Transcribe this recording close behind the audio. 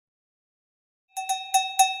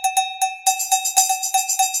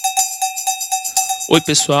Oi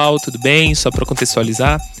pessoal, tudo bem? Só para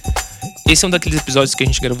contextualizar, esse é um daqueles episódios que a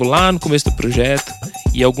gente gravou lá no começo do projeto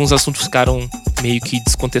e alguns assuntos ficaram meio que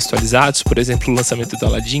descontextualizados, por exemplo, o lançamento do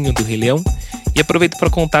Aladinho, do Rei Leão, e aproveito para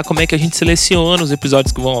contar como é que a gente seleciona os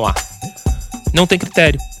episódios que vão ao ar. Não tem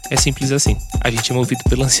critério, é simples assim. A gente é movido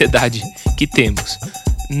pela ansiedade que temos.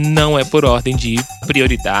 Não é por ordem de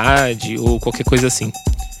prioridade ou qualquer coisa assim.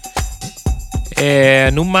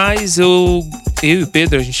 No mais, eu e o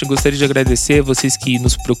Pedro, a gente gostaria de agradecer vocês que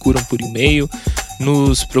nos procuram por e-mail,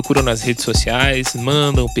 nos procuram nas redes sociais,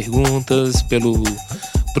 mandam perguntas pelo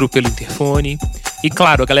interfone. E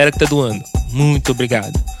claro, a galera que tá doando, muito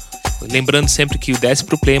obrigado. Lembrando sempre que o Desce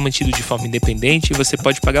Pro Play é mantido de forma independente e você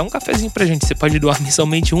pode pagar um cafezinho pra gente. Você pode doar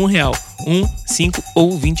mensalmente R$1, 5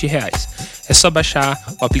 ou R$20. É só baixar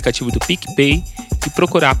o aplicativo do PicPay e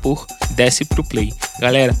procurar por Desce Pro Play.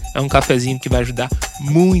 Galera, é um cafezinho que vai ajudar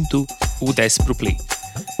muito o Desce Pro Play.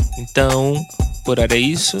 Então, por hora é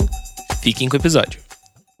isso. Fiquem com o episódio.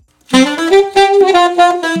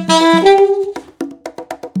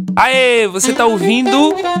 Aê, você tá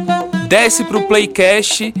ouvindo Desce Pro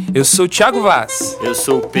Playcast. Eu sou o Thiago Vaz. Eu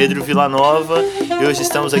sou o Pedro Villanova e hoje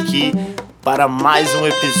estamos aqui para mais um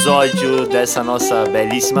episódio dessa nossa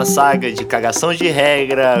belíssima saga de cagação de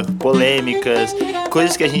regra, polêmicas,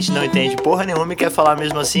 coisas que a gente não entende porra nenhuma e quer falar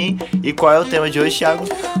mesmo assim. E qual é o tema de hoje, Thiago?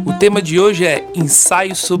 O tema de hoje é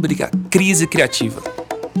ensaio sobre a crise criativa.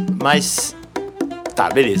 Mas, tá,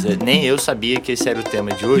 beleza. Nem eu sabia que esse era o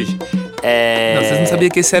tema de hoje. Não, vocês não sabiam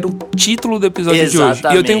que esse era o título do episódio Exatamente. de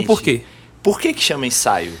hoje. E eu tenho um porquê. Por que chama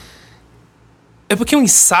ensaio? É porque um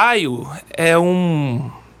ensaio é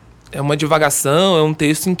uma divagação, é um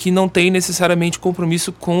texto em que não tem necessariamente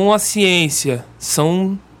compromisso com a ciência.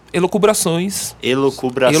 São elucubrações.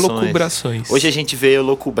 Elucubrações. Hoje a gente veio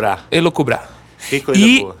elocubrar. Que coisa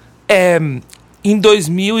boa. Em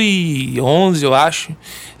 2011, eu acho,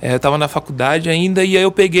 eu estava na faculdade ainda, e aí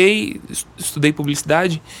eu estudei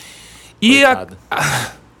publicidade. E a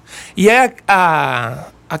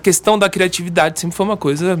questão da criatividade sempre foi uma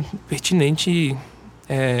coisa pertinente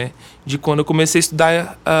de quando eu comecei a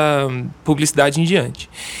estudar publicidade em diante.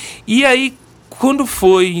 E aí, quando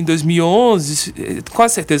foi em 2011,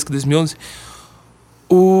 quase certeza que 2011,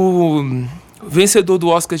 o vencedor do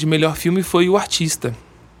Oscar de melhor filme foi O Artista.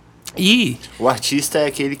 E O Artista é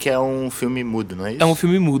aquele que é um filme mudo, não é isso? É um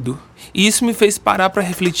filme mudo. E isso me fez parar para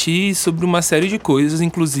refletir sobre uma série de coisas,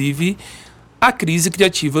 inclusive a crise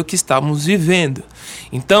criativa que estamos vivendo.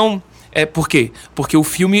 Então, por quê? Porque o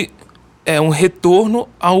filme é um retorno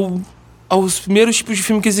aos primeiros tipos de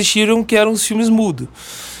filme que existiram, que eram os filmes mudos.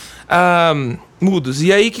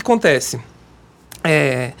 E aí, o que acontece?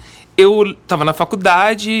 Eu estava na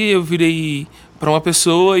faculdade, eu virei para uma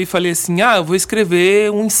pessoa e falei assim, eu vou escrever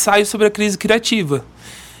um ensaio sobre a crise criativa.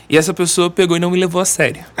 E essa pessoa pegou e não me levou a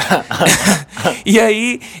sério. E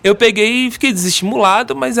aí eu peguei e fiquei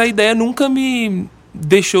desestimulado, mas a ideia nunca me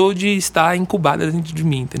deixou de estar incubada dentro de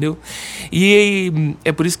mim, entendeu? E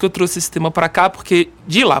é por isso que eu trouxe esse tema pra cá, porque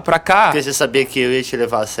de lá pra cá... Porque você sabia que eu ia te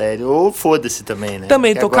levar a sério, ou foda-se também, né?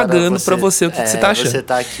 Também tô cagando pra você o que você tá achando. Você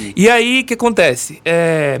tá aqui. E aí, o que acontece?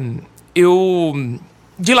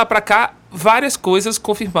 De lá pra cá, várias coisas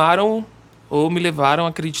confirmaram ou me levaram a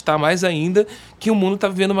acreditar mais ainda que o mundo está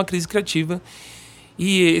vivendo uma crise criativa.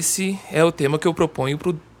 E esse é o tema que eu proponho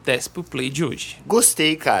pro Desce Pro Play de hoje.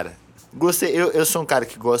 Gostei, cara. Gostei. Eu sou um cara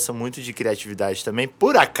que gosta muito de criatividade também.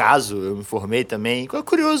 Por acaso, eu me formei também. É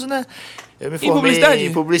curioso, né? Eu me formei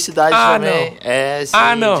em publicidade também.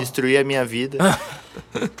 Não. Destruí a minha vida.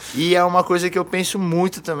 E é uma coisa que eu penso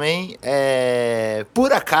muito também.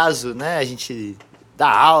 Por acaso, né? A gente dá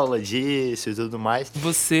aula disso e tudo mais.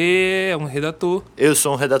 Você é um redator. Eu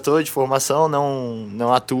sou um redator de formação,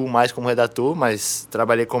 não atuo mais como redator, mas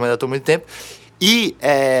trabalhei como redator há muito tempo. E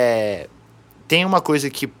tem uma coisa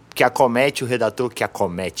que acomete o redator,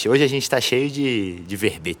 hoje a gente está cheio de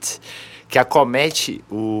verbetes, que acomete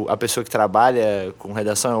a pessoa que trabalha com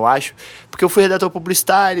redação, eu acho, porque eu fui redator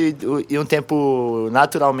publicitário e um tempo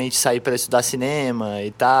naturalmente saí para estudar cinema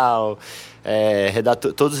e tal.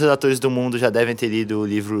 Todos os redatores do mundo já devem ter lido o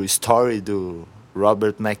livro Story, do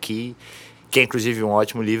Robert McKee, que é inclusive um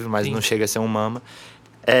ótimo livro, mas Sim. Não chega a ser um mama.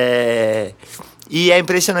 E é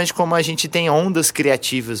impressionante como a gente tem ondas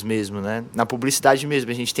criativas mesmo, né? Na publicidade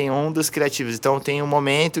mesmo, a gente tem ondas criativas. Então tem um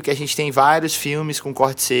momento que a gente tem vários filmes com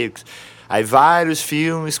cortes secos, aí vários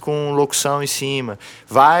filmes com locução em cima,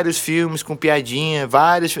 vários filmes com piadinha,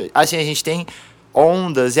 assim, a gente tem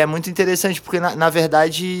ondas, e é muito interessante, porque na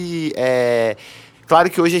verdade, claro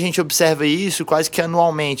que hoje a gente observa isso quase que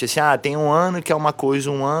anualmente, assim, tem um ano que é uma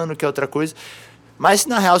coisa, um ano que é outra coisa, Mas,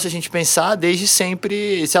 na real, se a gente pensar, desde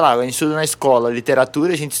sempre, sei lá, a gente estuda na escola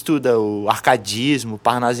literatura, a gente estuda o arcadismo, o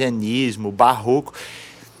parnasianismo, o barroco.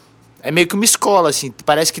 É meio que uma escola, assim,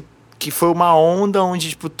 parece que foi uma onda onde,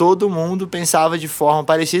 tipo, todo mundo pensava de forma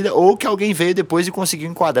parecida, ou que alguém veio depois e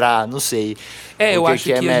conseguiu enquadrar, não sei. Eu acho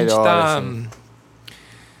que é melhor, a gente tá... assim.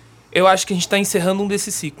 Eu acho que a gente tá encerrando um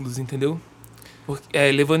desses ciclos, entendeu?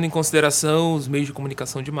 Levando em consideração os meios de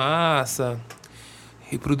comunicação de massa,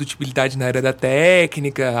 reprodutibilidade na área da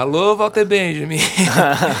técnica. Alô, Walter Benjamin!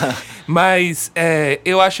 Mas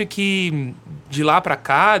eu acho que de lá para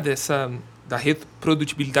cá, da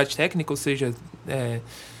reprodutibilidade técnica, ou seja,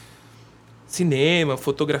 cinema,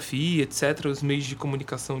 fotografia, etc., os meios de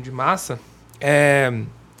comunicação de massa,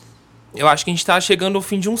 eu acho que a gente está chegando ao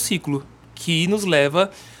fim de um ciclo que nos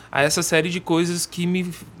leva a essa série de coisas que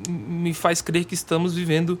me faz crer que estamos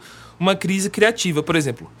vivendo uma crise criativa. Por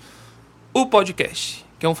exemplo, o podcast,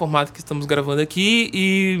 que é um formato que estamos gravando aqui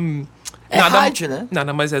e... rádio, né?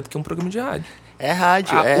 Nada mais é do que um programa de rádio. É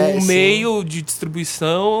rádio. O meio de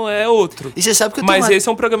distribuição é outro. E você sabe que Mas esse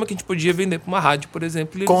é um programa que a gente podia vender para uma rádio, por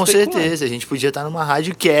exemplo. Com certeza, a gente podia estar numa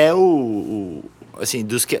rádio que é assim,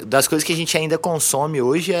 das coisas que a gente ainda consome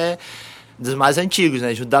hoje é dos mais antigos,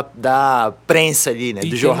 né? Da prensa ali, né? E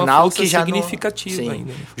do jornal que já significativa não...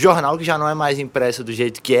 ainda. O jornal que já não é mais impresso do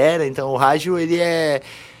jeito que era, então o rádio ele é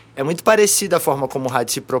muito parecido a forma como o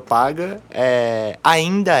rádio se propaga.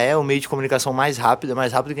 Ainda é o meio de comunicação mais rápido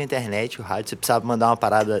que a internet, o rádio. Você precisava mandar uma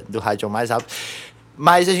parada do rádio mais rápido.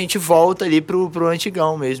 Mas a gente volta ali pro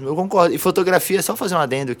antigão mesmo. Eu concordo. E fotografia, só fazer um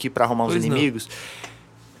adendo aqui para arrumar uns inimigos.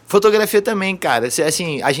 Fotografia também, cara.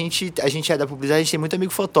 Assim, a gente é da publicidade, a gente tem muito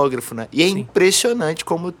amigo fotógrafo, né? E é impressionante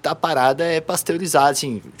como a parada é pasteurizada,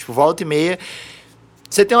 assim, tipo, volta e meia.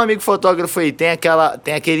 Você tem um amigo fotógrafo aí, tem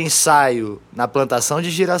aquele ensaio na plantação de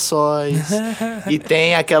girassóis e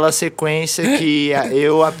tem aquela sequência que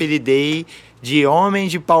eu apelidei de homem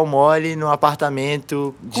de pau mole no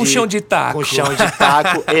apartamento com chão de taco. Com chão de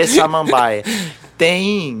taco e samambaia.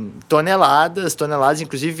 Tem toneladas,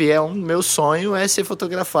 inclusive meu sonho é ser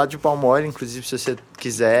fotografado de pau mole, inclusive se você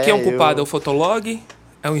quiser. Quem é o culpado? É o Fotolog?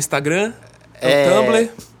 É o Instagram? É o Tumblr?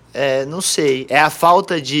 Não sei. É a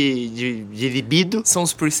falta de libido. São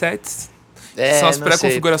os presets? São as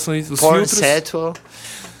pré-configurações, os Porn filtros? Settle.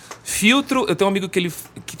 Filtro, eu tenho um amigo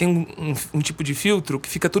que tem um tipo de filtro que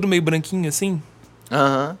fica tudo meio branquinho assim.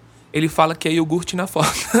 Aham. Ele fala que é iogurte na foto.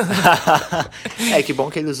 Que bom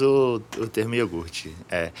que ele usou o termo iogurte.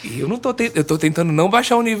 E eu tô tentando não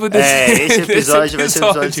baixar o nível desse esse episódio vai ser um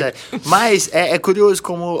episódio sério. Mas é curioso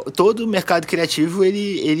como todo o mercado criativo,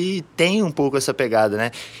 ele tem um pouco essa pegada, né?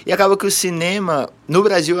 E acaba que o cinema... No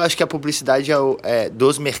Brasil, eu acho que a publicidade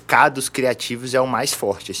dos mercados criativos é o mais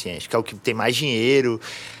forte, assim. Acho que é o que tem mais dinheiro...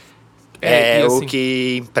 assim, o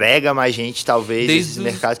que emprega mais gente, talvez, nesses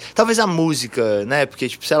mercados. Talvez a música, né? Porque,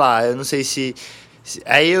 tipo, sei lá, eu não sei se...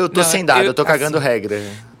 Aí eu tô sem dado, eu tô cagando regra.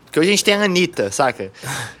 Porque hoje a gente tem a Anitta, saca?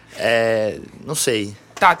 Não sei.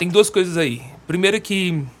 Tá, tem duas coisas aí. Primeiro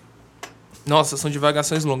que... Nossa, são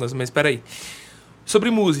divagações longas, mas peraí.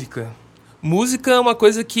 Sobre música. Música é uma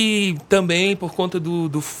coisa que também, por conta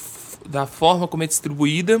da forma como é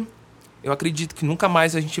distribuída, eu acredito que nunca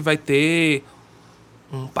mais a gente vai ter...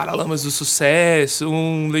 um Paralamas do Sucesso,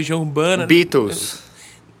 um Legião Urbana. Beatles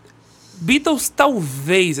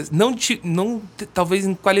talvez, não talvez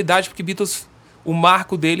em qualidade, porque Beatles, o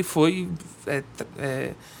marco dele foi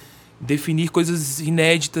definir coisas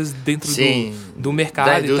inéditas dentro do mercado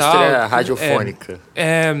da indústria e tal. Radiofônica.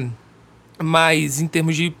 Mas em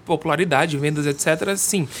termos de popularidade, vendas, etc.,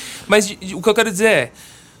 sim. Mas o que eu quero dizer é,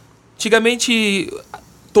 antigamente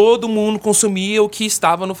todo mundo consumia o que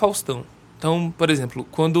estava no Faustão. Então, por exemplo,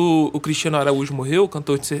 quando o Cristiano Araújo morreu,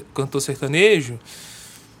 cantor sertanejo,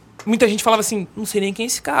 muita gente falava assim, não sei nem quem é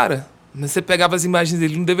esse cara. Mas você pegava as imagens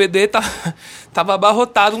dele no DVD, tava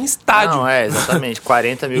abarrotado um estádio. Não, exatamente,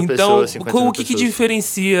 40 mil então, pessoas, 50 mil o que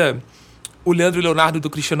diferencia o Leandro e Leonardo do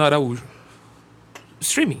Cristiano Araújo?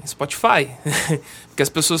 Streaming, Spotify. Porque as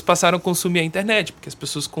pessoas passaram a consumir a internet, porque as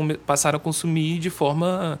pessoas passaram a consumir de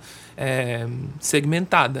forma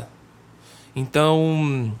segmentada.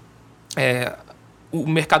 Então... o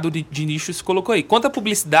mercado de nicho se colocou aí. Quanto à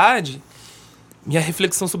publicidade, minha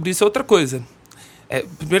reflexão sobre isso é outra coisa.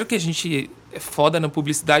 Primeiro que a gente é foda na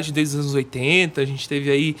publicidade desde os anos 80, a gente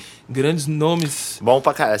teve aí grandes nomes... Bom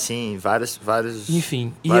pra caralho, assim, vários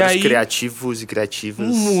enfim, vários criativos e criativas.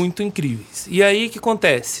 Muito incríveis. E aí, o que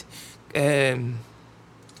acontece?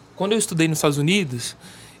 Quando eu estudei nos Estados Unidos,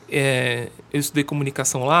 eu estudei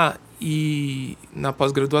comunicação lá, e na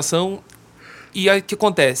pós-graduação... E aí o que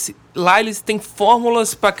acontece? Lá eles têm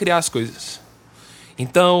fórmulas para criar as coisas.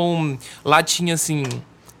 Então, lá tinha, assim,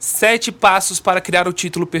 7 passos para criar o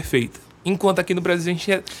título perfeito. Enquanto aqui no Brasil a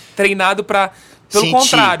gente é treinado para, pelo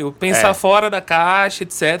contrário, pensar fora da caixa,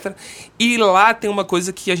 etc. E lá tem uma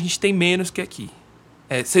coisa que a gente tem menos que aqui.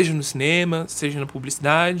 Seja no cinema, seja na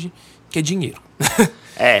publicidade, que é dinheiro.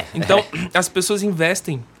 Então, as pessoas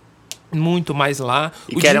investem muito mais lá.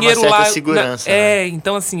 E querem uma certa segurança. Né?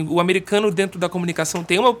 Então, assim, o americano dentro da comunicação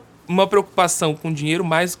tem uma preocupação com dinheiro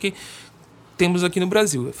mais do que temos aqui no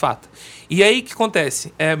Brasil, é fato. E aí, o que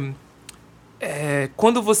acontece?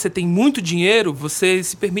 Quando você tem muito dinheiro, você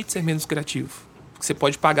se permite ser menos criativo. Você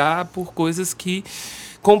pode pagar por coisas que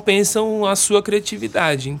compensam a sua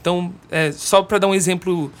criatividade. Então, só para dar um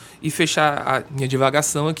exemplo e fechar a minha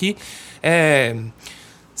divagação aqui,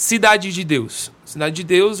 Cidade de Deus. Cidade de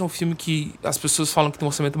Deus é um filme que as pessoas falam que tem um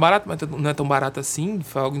orçamento barato, mas não é tão barato assim,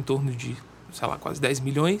 foi algo em torno de, sei lá, quase 10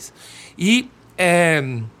 milhões. E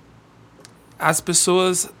as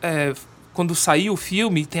pessoas, quando saiu o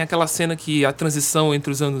filme, tem aquela cena que a transição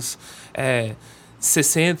entre os anos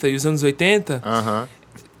 60 e os anos 80...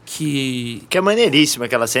 Que é maneiríssima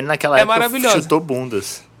aquela cena, naquela época maravilhosa. Chutou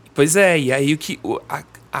bundas. Pois e aí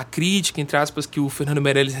a crítica, entre aspas, que o Fernando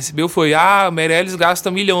Meirelles recebeu foi: o Meirelles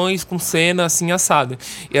gasta milhões com cena assim assada.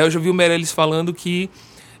 E aí eu já vi o Meirelles falando que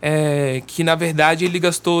na verdade ele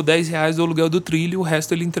gastou R$10 do aluguel do trilho, o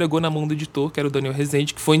resto ele entregou na mão do editor, que era o Daniel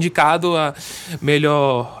Rezende, que foi indicado a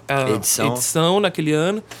melhor edição naquele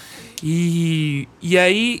ano. E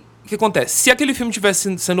aí, o que acontece? Se aquele filme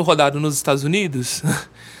tivesse sendo rodado nos Estados Unidos...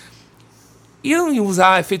 iam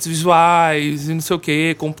usar efeitos visuais e não sei o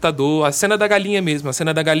que, computador, a cena da galinha mesmo. A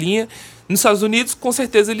cena da galinha, nos Estados Unidos, com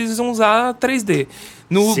certeza eles iam usar 3D.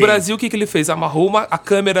 No Brasil, o que ele fez? Amarrou a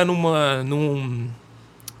câmera numa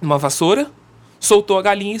vassoura, soltou a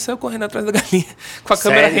galinha e saiu correndo atrás da galinha, com a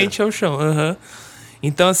câmera rente ao chão.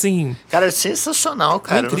 Então, assim... Cara, é sensacional,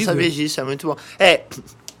 cara. Eu não sabia disso, é muito bom.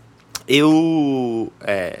 Eu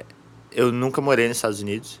nunca morei nos Estados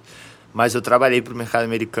Unidos, mas eu trabalhei para o mercado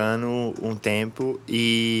americano um tempo,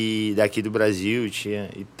 e daqui do Brasil tinha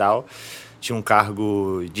um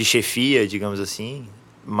cargo de chefia, digamos assim,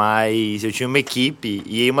 mas eu tinha uma equipe,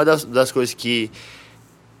 e aí uma das coisas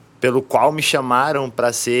pelo qual me chamaram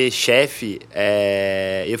para ser chefe,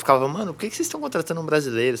 eu ficava, mano, por que vocês estão contratando um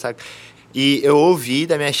brasileiro, sabe? E eu ouvi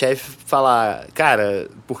da minha chefe falar: cara,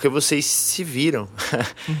 porque vocês se viram.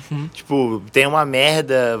 Tipo, tem uma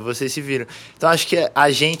merda, vocês se viram. Então, acho que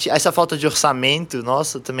essa falta de orçamento,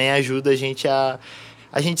 nossa, também ajuda a gente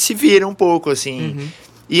se vira um pouco, assim.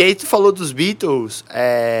 E aí, tu falou dos Beatles,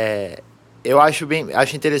 eu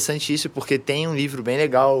acho interessante isso, porque tem um livro bem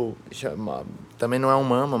legal, também não é um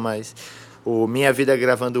mama, mas o Minha Vida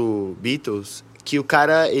Gravando Beatles, que o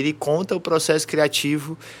cara, ele conta o processo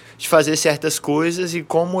criativo de fazer certas coisas e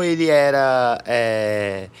como ele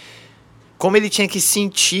como ele tinha que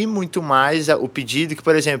sentir muito mais o pedido, que,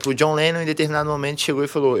 por exemplo, o John Lennon em determinado momento chegou e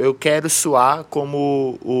falou: eu quero soar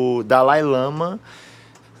como o Dalai Lama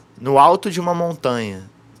no alto de uma montanha.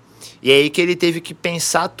 E aí que ele teve que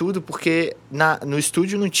pensar tudo, porque no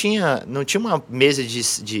estúdio não tinha uma mesa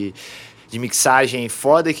de mixagem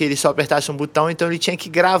foda que ele só apertasse um botão, então ele tinha que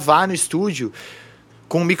gravar no estúdio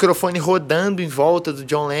com o microfone rodando em volta do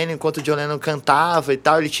John Lennon, enquanto o John Lennon cantava e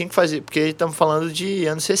tal. Ele tinha que fazer, porque estamos falando de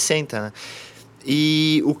anos 60, né?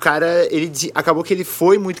 E o cara, acabou que ele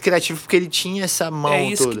foi muito criativo, porque ele tinha essa mão toda. É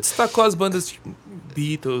isso que destacou as bandas tipo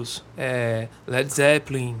Beatles, Led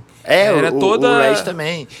Zeppelin. Era toda o Led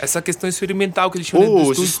também. Essa questão experimental que eles tinham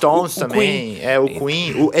os Stones também. Queen. O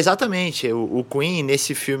Queen. Exatamente. O Queen,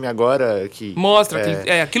 nesse filme agora... mostra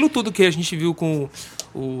aquilo tudo que a gente viu com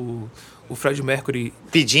o Freddie Mercury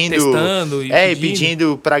testando e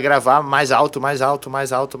pedindo para gravar mais alto.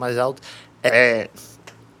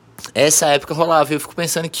 Essa época rolava. Eu fico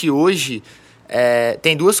pensando que hoje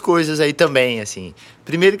tem duas coisas aí também, assim.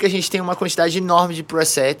 Primeiro, que a gente tem uma quantidade enorme de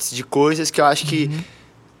presets, de coisas que eu acho que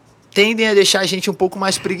tendem a deixar a gente um pouco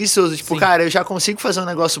mais preguiçoso. Tipo, cara, eu já consigo fazer um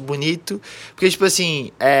negócio bonito. Porque, tipo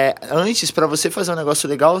assim, antes, para você fazer um negócio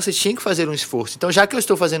legal, você tinha que fazer um esforço. Então, já que eu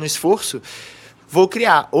estou fazendo um esforço, vou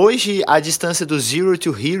criar. Hoje, a distância do zero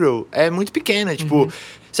to hero é muito pequena. Tipo,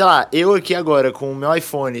 sei lá, eu aqui agora com o meu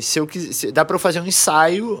iPhone, se eu quiser, dá pra eu fazer um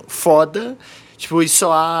ensaio foda, tipo, e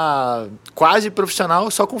soar quase profissional,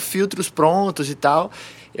 só com filtros prontos e tal.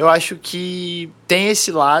 Eu acho que tem esse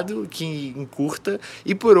lado que encurta.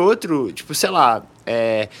 E por outro, tipo, sei lá,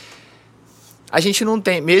 a gente não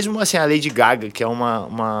tem, mesmo assim, a Lady Gaga, que é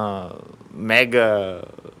uma mega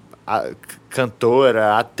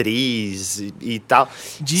cantora, atriz e tal.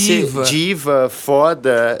 Diva,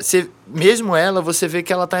 foda. Mesmo ela, você vê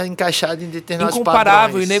que ela tá encaixada em determinados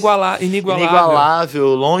incomparável, padrões. inigualável.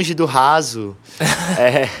 Longe do raso.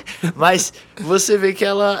 Mas você vê que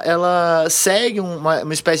ela segue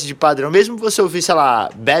uma espécie de padrão. Mesmo você ouvir, sei lá,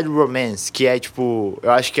 Bad Romance, que é tipo...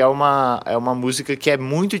 Eu acho que é uma música que é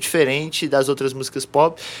muito diferente das outras músicas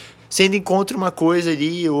pop. Você ainda encontra uma coisa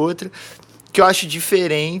ali e outra que eu acho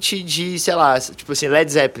diferente de, sei lá, tipo assim,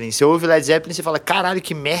 Led Zeppelin. Você ouve Led Zeppelin e você fala, caralho,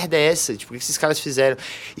 que merda é essa? Tipo, o que esses caras fizeram?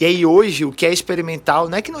 E aí hoje, o que é experimental,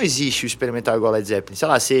 não é que não existe o experimental igual Led Zeppelin. Sei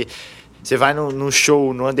lá, você vai no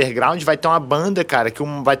show, no underground, vai ter uma banda, cara, que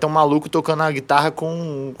vai ter um maluco tocando uma guitarra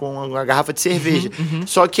com uma garrafa de cerveja.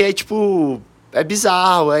 Só que é, tipo, é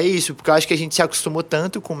bizarro, é isso, porque eu acho que a gente se acostumou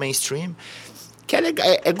tanto com o mainstream que é legal,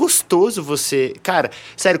 é gostoso você... Cara,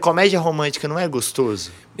 sério, comédia romântica não é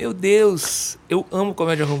gostoso? Meu Deus, eu amo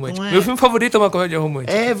comédia romântica. Meu filme favorito é uma comédia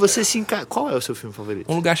romântica. Você se encara... Qual é o seu filme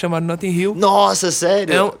favorito? Um Lugar Chamado Notting Hill. Nossa,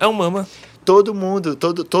 sério? É um mama. Todo mundo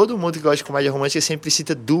que gosta de comédia romântica sempre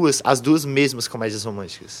cita as duas mesmas comédias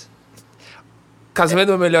românticas. Casamento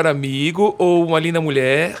do Meu Melhor Amigo, ou Uma Linda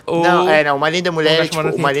Mulher, ou... Não, Uma Linda Mulher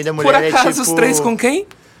Uma Linda Mulher Por acaso, os três com quem?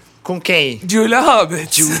 Com quem? Julia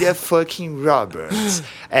Roberts. Julia fucking Roberts.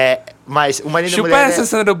 Mas Uma Linda Chupa Mulher... essa,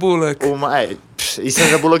 Sandra Bullock. E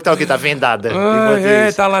Sandra Bullock tá o quê? Tá vendada.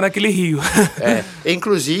 Tá lá naquele rio.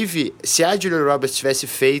 Inclusive, se a Julia Roberts tivesse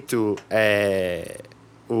feito...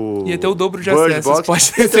 Ia ter o dobro de acesso.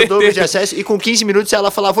 Ia ter o dobro de acesso. E com 15 minutos ela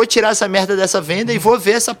fala, vou tirar essa merda dessa venda e vou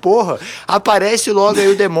ver essa porra. Aparece logo aí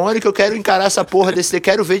o demônio que eu quero encarar essa porra desse...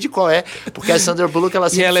 Quero ver de qual é. Porque a Sandra Bullock, ela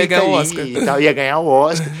sempre fica aí e tal. Ia ganhar o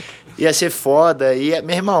Oscar. Ia ser foda.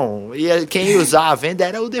 Meu irmão, quem ia usar a venda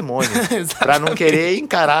era o demônio. Pra não querer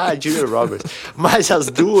encarar a Julia Roberts. Mas as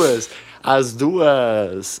duas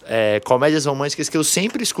comédias românticas que eu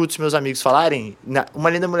sempre escuto os meus amigos falarem, Uma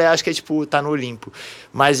Linda Mulher acho que é tipo, tá no Olimpo,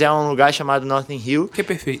 mas é um lugar chamado Notting Hill. Que é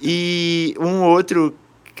perfeito. E um outro,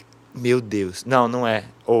 meu Deus, não é,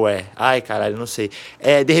 ou é, ai caralho, não sei,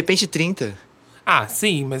 De Repente 30. Ah,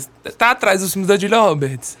 sim, mas tá atrás dos filmes da Julia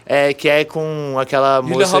Roberts. Que é com aquela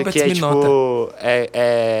Julia moça Roberts que é me tipo, nota.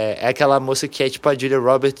 É aquela moça que é tipo a Julia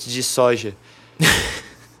Roberts de soja.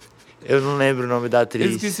 Eu não lembro o nome da atriz.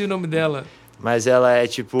 Eu esqueci o nome dela. Mas ela é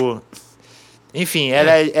tipo... Enfim,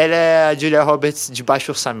 ela é a Julia Roberts de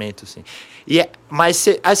baixo orçamento, assim. Mas,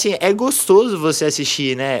 assim, é gostoso você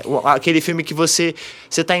assistir, né? Aquele filme que você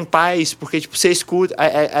tá em paz, porque, tipo, você escuta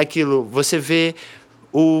aquilo, você vê...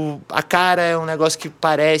 A cara é um negócio que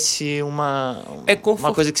parece uma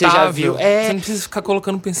coisa que você já viu. Você não precisa ficar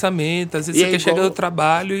colocando pensamento. Às vezes você quer chegar do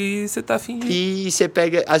trabalho e você tá afim de... E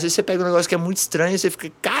às vezes você pega um negócio que é muito estranho e você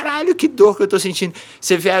fica, caralho, que dor que eu tô sentindo.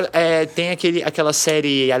 Você vê, tem aquela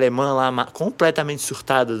série alemã lá, completamente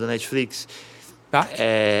surtada do Netflix.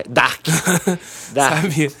 Dark? Dark.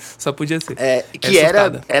 Sabia, só podia ser. Que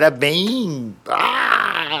era bem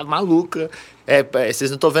maluca. Vocês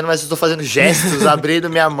não estão vendo, mas eu estou fazendo gestos, abrindo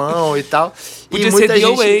minha mão e tal. Podia ser The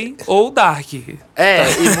Away ou Dark. E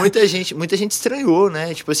muita gente estranhou,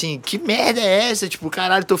 né? Tipo assim, que merda é essa? Tipo,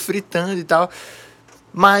 caralho, tô fritando e tal.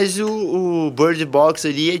 Mas o Bird Box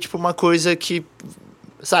ali é tipo uma coisa que...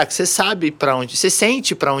 Sabe, você sabe pra onde... Você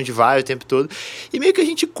sente pra onde vai o tempo todo. E meio que a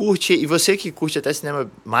gente curte. E você que curte até cinema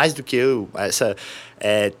mais do que eu, essa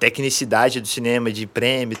tecnicidade do cinema, de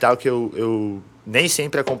prêmio e tal, que eu nem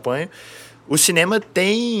sempre acompanho. O cinema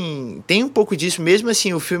tem um pouco disso. Mesmo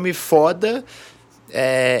assim, o filme foda...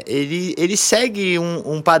 ele segue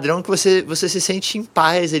um padrão que você se sente em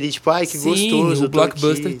paz ali. Tipo, ai, que gostoso, o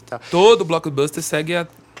blockbuster. Todo blockbuster segue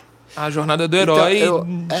a jornada do herói.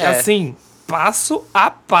 Assim... passo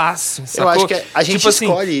a passo, sacou? Eu acho que a gente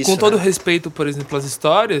escolhe isso. Com todo respeito, por exemplo, às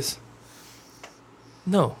histórias...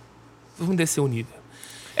 Não. Vamos descer o nível.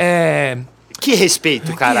 Que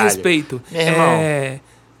respeito, caralho. Que respeito. Meu irmão.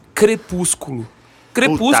 Crepúsculo.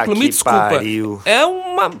 Crepúsculo, me desculpa. Pariu.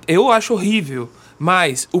 Eu acho horrível.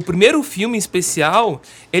 Mas o primeiro filme em especial,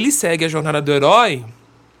 ele segue a jornada do herói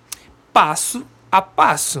passo a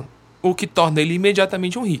passo. O que torna ele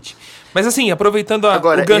imediatamente um hit. Mas assim, aproveitando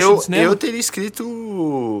o gancho do cinema... eu teria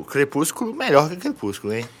escrito Crepúsculo melhor que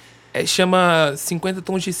Crepúsculo, hein? Chama 50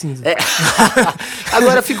 Tons de Cinza.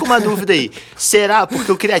 Agora fica uma dúvida aí. Será?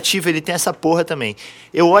 Porque o criativo, ele tem essa porra também.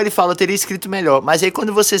 Eu olho e falo, eu teria escrito melhor. Mas aí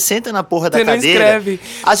quando você senta na porra da cadeira... Você não escreve.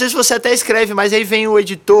 Às vezes você até escreve, mas aí vem o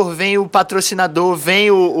editor, vem o patrocinador, vem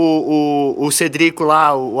o Cedrico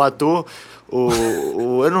lá, o ator...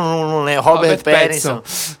 eu não lembro, Robert Pattinson.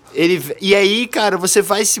 E aí, cara, você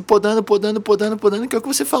vai se podando, que é o que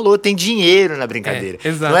você falou. Tem dinheiro na brincadeira.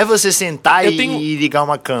 Exato. Não é você sentar e ligar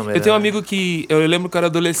uma câmera. Eu tenho um amigo que... Eu lembro que eu era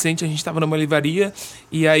adolescente, a gente tava numa livraria,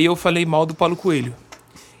 e aí eu falei mal do Paulo Coelho.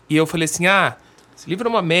 E eu falei assim, esse livro é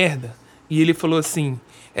uma merda. E ele falou assim,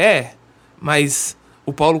 mas...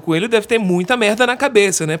 O Paulo Coelho deve ter muita merda na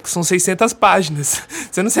cabeça, né? Porque são 600 páginas.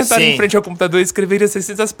 Você não sentaria em frente ao computador e escreveria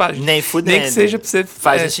 600 páginas. Nem fudendo. Nem que seja pra você...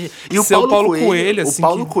 E o Paulo Coelho, assim, o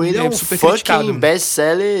Paulo Coelho é um super fucking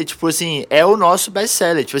best-seller, tipo assim, é o nosso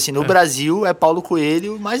best-seller. Tipo assim, no Brasil é Paulo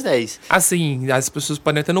Coelho mais 10. Assim, as pessoas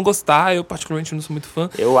podem até não gostar, eu particularmente não sou muito fã.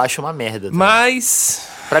 Eu acho uma merda. Também. Mas...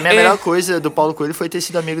 Pra mim, a melhor coisa do Paulo Coelho foi ter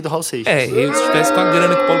sido amigo do Raul Seixas. Eu se tivesse com a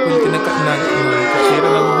grana que o Paulo Coelho tem na carteira,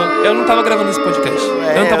 eu não tava gravando esse podcast.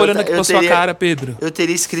 Eu não tava olhando aqui pra sua cara, Pedro. Eu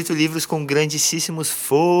teria escrito livros com grandíssimos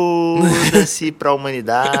foda-se pra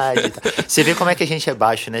humanidade. Tá. Você vê como é que a gente é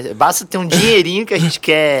baixo, né? Basta ter um dinheirinho que a gente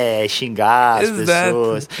quer xingar as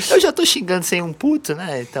pessoas. Eu já tô xingando sem um puto,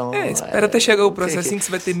 né? Então... espera até chegar o processinho que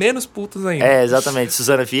você vai ter menos putos ainda. Exatamente.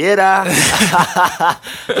 Suzana Vieira...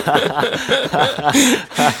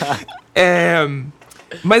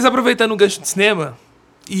 Mas aproveitando o gancho de cinema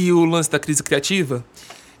e o lance da crise criativa,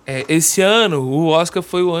 esse ano o Oscar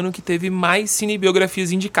foi o ano que teve mais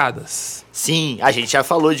cinebiografias indicadas. Sim, a gente já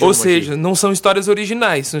falou de Ou seja, não são histórias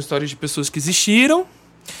originais, são histórias de pessoas que existiram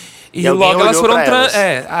e logo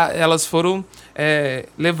elas foram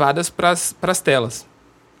levadas para as telas.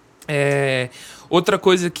 Outra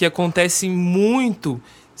coisa que acontece muito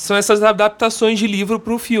são essas adaptações de livro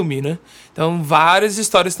para o filme, né? Então, várias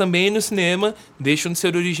histórias também no cinema deixam de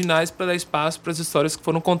ser originais para dar espaço para as histórias que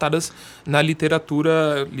foram contadas na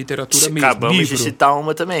literatura mesmo. Acabamos de citar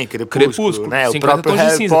uma também, Crepúsculo, né? O próprio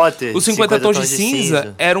Harry Potter. Os 50 Tons de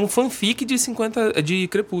Cinza era um fanfic de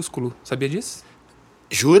Crepúsculo. Sabia disso?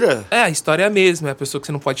 Jura? A história é a mesma, é a pessoa que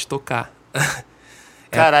você não pode tocar.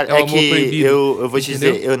 Caralho, eu vou te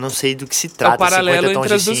dizer, eu não sei do que se trata. É o paralelo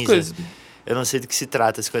entre as duas coisas. Eu não sei do que se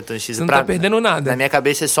trata, 50 Tons de Cinza. Você não tá perdendo nada. Na minha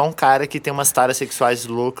cabeça é só um cara que tem umas taras sexuais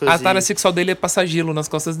loucas. A tara sexual dele é passar gelo nas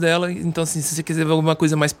costas dela. Então, assim, se você quiser ver alguma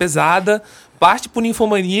coisa mais pesada, parte por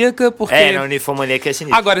Ninfomaníaca, porque... não, Ninfomaníaca é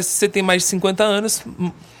sinistro. Agora, se você tem mais de 50 anos,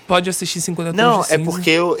 pode assistir 50 Tons de Cinza. Não, é porque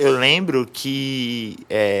eu lembro que...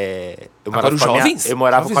 eu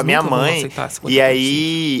morava com a minha mãe. E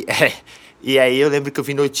aí... E aí eu lembro que eu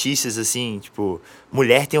vi notícias assim, tipo,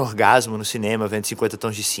 mulher tem orgasmo no cinema vendo 50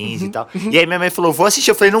 Tons de Cinza e tal. E aí minha mãe falou, vou assistir.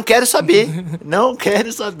 Eu falei, não quero saber,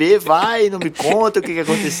 vai, não me conta o que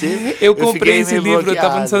aconteceu. Eu comprei esse livro, eu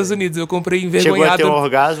tava nos Estados Unidos, eu comprei envergonhado. Chegou a ter um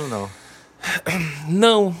orgasmo, não?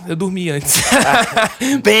 Não, eu dormi antes.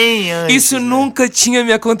 Bem antes. Isso nunca tinha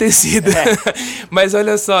me acontecido. Mas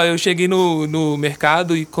olha só, eu cheguei no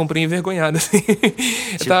mercado e comprei envergonhado.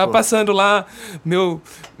 Eu tava passando lá meu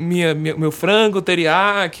frango,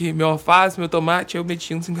 teriyaki, meu alface, meu tomate, eu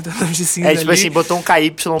meti uns 50 Tons de Cinza tipo ali. assim, botou um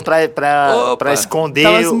KY pra esconder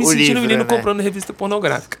tava o livro. me sentindo menino, né? comprando revista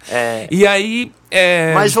pornográfica. E aí...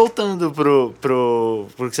 Mas voltando pro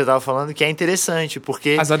que você tava falando, que é interessante,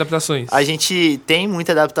 porque... As adaptações. A gente tem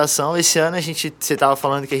muita adaptação. Esse ano você tava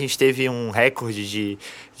falando que a gente teve um recorde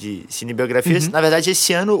de cinebiografias. Na verdade,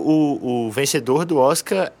 esse ano o vencedor do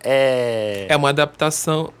Oscar é... É uma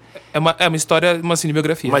adaptação... É uma história, uma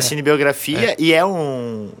cinebiografia. Uma cinebiografia e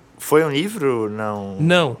foi um livro? Não.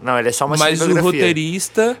 Não, ele é só uma cinebiografia. Mas o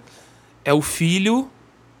roteirista é o filho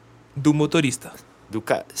do motorista.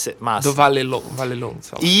 Massa. Do Valelon.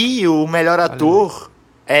 E o melhor ator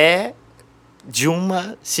é de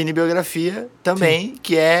uma cinebiografia também, Sim.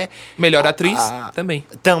 que é... Melhor atriz também.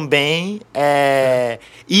 Também.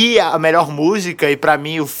 E a melhor música, e pra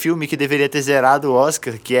mim o filme que deveria ter zerado o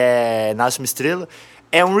Oscar, que é Nasce uma Estrela,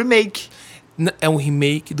 é um remake. É um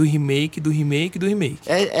remake do remake do remake do remake.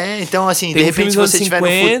 Então assim, Tem de repente se você estiver no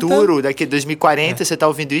 50, futuro, daqui a 2040, você tá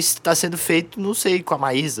ouvindo isso, tá sendo feito, não sei, com a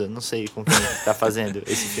Maísa, não sei com quem tá fazendo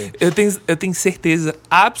esse filme. Eu tenho certeza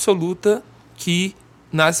absoluta que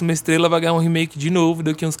Nasce uma Estrela vai ganhar um remake de novo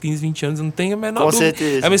daqui a uns 15, 20 anos, não tenho a menor dúvida.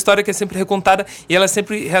 Certeza. É uma história que é sempre recontada e ela é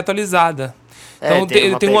sempre reatualizada. Então,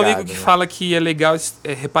 eu tenho um amigo que fala que é legal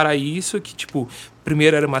reparar isso, que, tipo,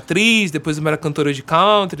 primeiro era uma atriz, depois uma era cantora de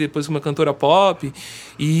country, depois uma cantora pop,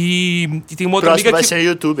 e tem uma outra amiga vai ser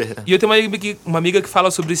youtuber. E eu tenho uma amiga que fala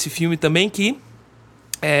sobre esse filme também, que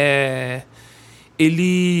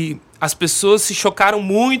as pessoas se chocaram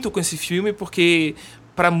muito com esse filme, porque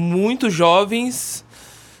para muitos jovens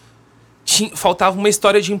faltava uma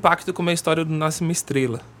história de impacto como a história do Nasce uma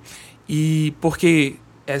Estrela. E porque...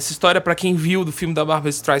 Essa história, pra quem viu do filme da Barbra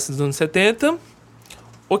Streisand dos anos 70,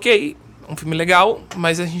 ok, um filme legal,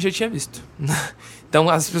 mas a gente já tinha visto. Então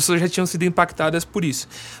as pessoas já tinham sido impactadas por isso.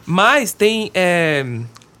 Mas tem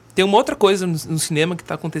uma outra coisa no cinema que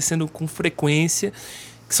está acontecendo com frequência,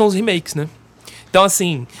 que são os remakes, né? Então,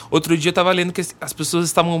 assim, outro dia eu tava lendo que as pessoas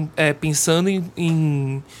estavam pensando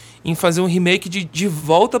em fazer um remake de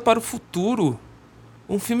Volta para o Futuro.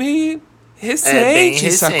 Um filme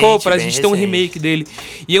recente, sacou? Pra gente ter um remake dele.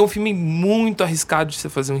 E é um filme muito arriscado de você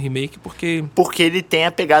fazer um remake, porque... Porque ele tem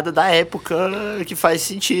a pegada da época que faz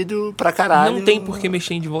sentido pra caralho. Não tem por que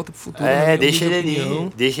mexer em De Volta pro Futuro. Deixa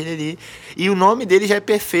ele ali. E o nome dele já é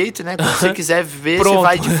perfeito, né? Quando você quiser ver, você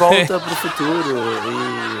vai de volta pro futuro.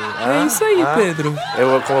 É isso aí, Pedro.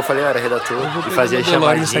 Como eu falei, eu era redator e fazia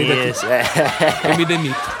chamadinhas. Eu me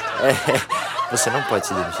demito. Você não pode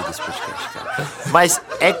se demitir desse podcast, cara. Mas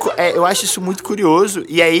eu acho isso muito curioso.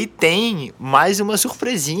 E aí tem mais uma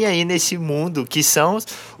surpresinha aí nesse mundo, que são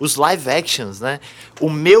os live actions, né? O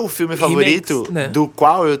meu filme favorito, né? Do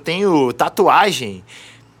qual eu tenho tatuagem,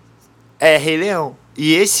 é Rei Leão.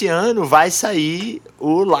 E esse ano vai sair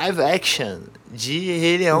o live action de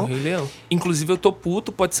Rei Leão. Rei Leão. Inclusive eu tô puto,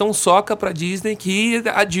 pode ser um soca pra Disney que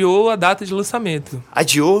adiou a data de lançamento.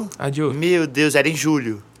 Adiou? Adiou. Meu Deus, era em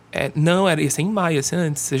julho. Não, ia ser em maio, ia ser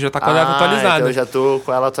antes. Você já tá com a data atualizada. Então eu já tô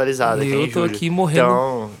com ela atualizada. Eu tô aqui morrendo.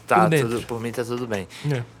 Então, tá, por mim tá tudo bem.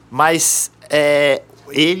 Mas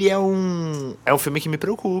ele é um filme que me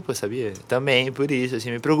preocupa, sabia? Também, por isso,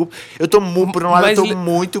 assim, me preocupa. Por um lado, eu tô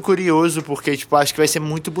muito curioso, porque, tipo, acho que vai ser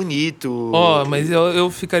muito bonito. Mas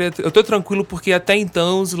eu ficaria... Eu tô tranquilo, porque até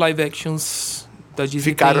então os live actions da Disney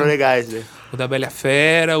ficaram legais, né? O da Bela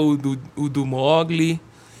Fera, o do Mowgli.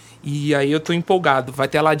 E aí eu tô empolgado. Vai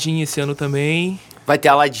ter Aladdin esse ano também. Vai ter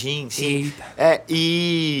Aladdin, sim.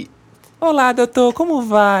 Eita. Olá, doutor, como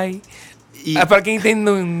vai? Pra quem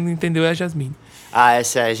não entendeu, é a Jasmine.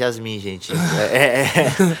 Essa é a Jasmine, gente.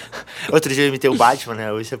 Outro dia eu imitei o Batman,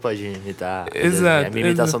 né? Hoje você pode imitar. Exato. A minha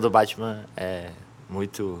imitação do Batman é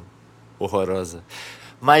muito horrorosa.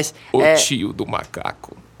 Mas... tio do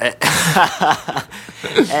macaco.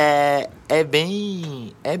 É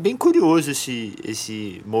bem curioso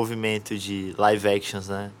esse movimento de live actions,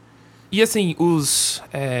 né? E assim, os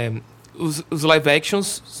live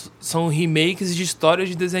actions são remakes de histórias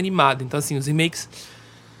de desenho animado. Então, assim, os remakes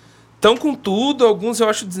estão com tudo. Alguns eu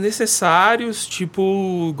acho desnecessários,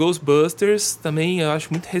 tipo Ghostbusters. Também eu acho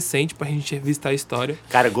muito recente pra gente revisitar a história.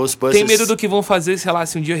 Cara, Ghostbusters... Tem medo do que vão fazer, sei lá,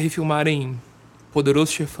 se um dia refilmarem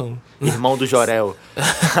Poderoso Chefão. Irmão do Jor-El.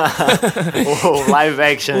 O live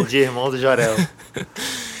action de Irmão do Jor-El.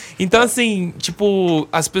 Então, assim, tipo,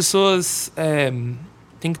 as pessoas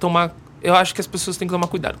têm que tomar... Eu acho que as pessoas têm que tomar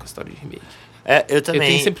cuidado com a história de remake. Eu também. Eu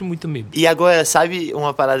tenho sempre muito medo. E agora, sabe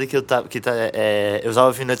uma parada que eu tava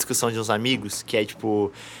ouvindo a discussão de uns amigos, que é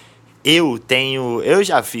tipo... Eu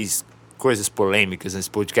já fiz coisas polêmicas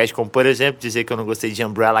nesse podcast, como, por exemplo, dizer que eu não gostei de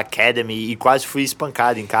Umbrella Academy e quase fui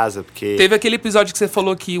espancado em casa, porque... Teve aquele episódio que você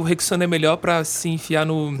falou que o Rexona é melhor pra se enfiar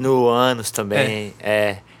no ânus também,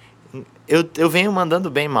 Eu venho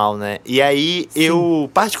mandando bem mal, né? E aí,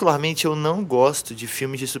 particularmente, eu não gosto de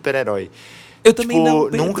filmes de super-herói. Eu também não.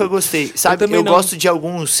 Nunca gostei. Sabe, eu gosto de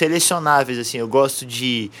alguns selecionáveis, assim. Eu gosto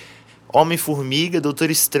de Homem-Formiga,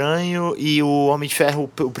 Doutor Estranho e o Homem de Ferro,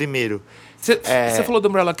 o primeiro. Você falou do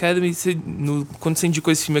Umbrella Academy, quando você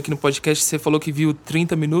indicou esse filme aqui no podcast, você falou que viu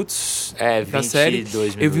 30 minutos da série.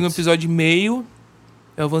 22 minutos. Eu vi um episódio e meio,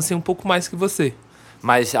 eu avancei um pouco mais que você.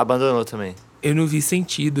 Mas abandonou também. Eu não vi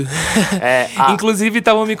sentido. Inclusive,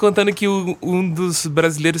 estavam me contando que um dos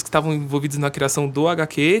brasileiros que estavam envolvidos na criação do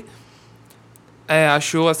HQ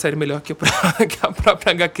achou a série melhor que a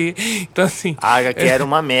própria HQ. Então, assim... A HQ era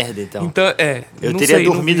uma merda, então. Eu teria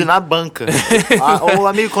dormido na banca. Ô,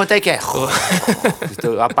 amigo, quanto é que é?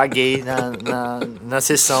 Eu apaguei na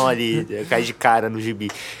sessão ali. Eu caí de cara no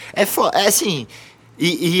gibi. Assim...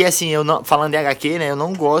 E assim, falando em HQ, né? Eu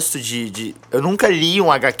não gosto eu nunca li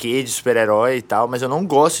um HQ de super-herói e tal, mas eu não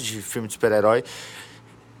gosto de filme de super-herói.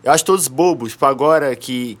 Eu acho todos bobos. Tipo, agora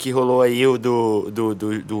que rolou aí o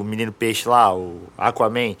do menino peixe lá, o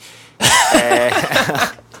Aquaman.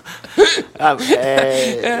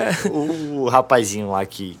 O rapazinho lá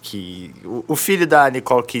o filho da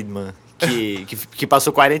Nicole Kidman, que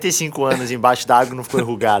passou 45 anos embaixo d'água e não ficou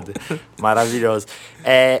enrugada. Maravilhoso.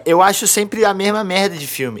 Eu acho sempre a mesma merda de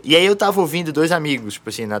filme. E aí eu tava ouvindo dois amigos, tipo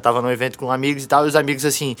assim, né? Eu tava num evento com amigos e tal, e os amigos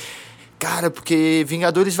assim... Cara, porque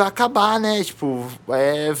Vingadores vai acabar, né? Tipo,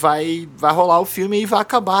 vai rolar o filme e vai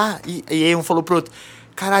acabar. E aí um falou pro outro,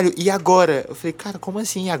 caralho, e agora? Eu falei, cara, como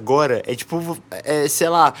assim agora? É tipo, sei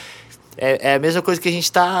lá, é a mesma coisa que a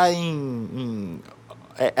gente tá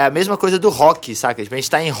é a mesma coisa do rock, saca? Tipo, a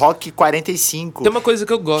gente tá em rock 45. Tem uma coisa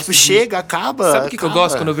que eu gosto. Tipo, chega, acaba. Sabe o que eu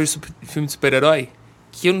gosto quando eu vejo filme de super-herói?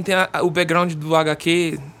 que eu não tenho o background do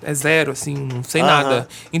HQ é zero, assim, não sei nada.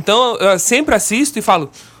 Então eu sempre assisto e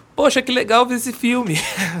falo, poxa, que legal ver esse filme.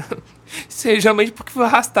 Geralmente porque foi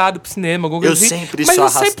arrastado pro cinema, alguma coisa assim. Sempre sou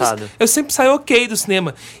arrastado. Eu sempre saio ok do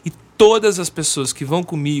cinema. E todas as pessoas que vão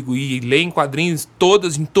comigo e leem quadrinhos,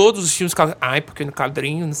 em todos os filmes, porque no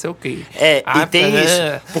quadrinho não sei o quê. E tem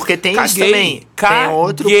isso. Porque tem isso também. Tem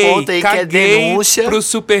outro ponto aí que é denúncia. Pro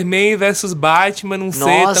Superman versus Batman não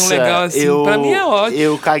ser tão legal assim. Pra mim é ótimo.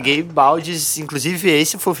 Eu caguei baldes. Inclusive,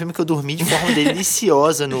 esse foi o filme que eu dormi de forma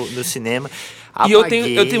deliciosa no cinema.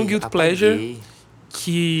 Apaguei, eu tenho um Guilty Pleasure,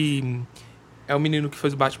 que é o menino que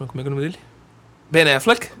fez o Batman. Como é que é o nome dele? Ben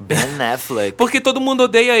Affleck. Porque todo mundo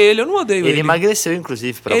odeia ele, eu não odeio ele. Ele emagreceu,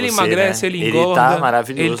 inclusive, pra ele você, emagrece, né? ele engorda. Ele tá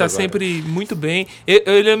maravilhoso Ele tá agora. sempre muito bem.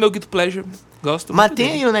 Ele é meu guilty pleasure, gosto Mas muito tem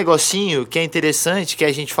dele. aí um negocinho que é interessante, que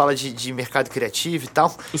a gente fala de mercado criativo e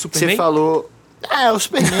tal. O Superman? Você falou... o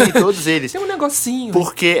Superman, todos eles. Tem um negocinho.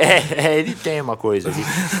 Porque, ele tem uma coisa ali.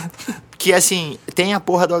 Que, assim, tem a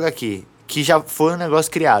porra do HQ, que já foi um negócio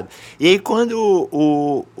criado. E aí, quando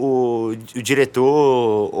o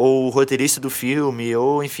diretor ou o roteirista do filme,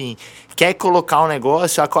 ou enfim, quer colocar um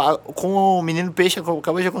negócio, com o Menino Peixe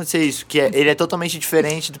acabou de acontecer isso, que ele é totalmente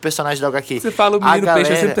diferente do personagem do HQ. Você fala o Menino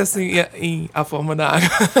Peixe, eu sempre penso em A Forma da Água.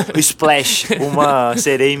 O Splash, uma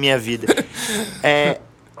sereia em minha vida.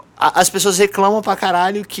 As pessoas reclamam pra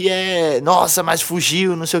caralho que nossa, mas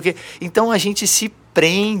fugiu, não sei o quê. Então a gente se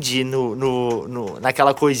prende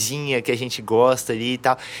naquela coisinha que a gente gosta ali e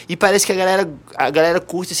tal. E parece que a galera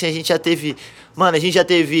curte, assim, a gente já teve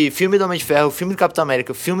filme do Homem de Ferro, filme do Capitão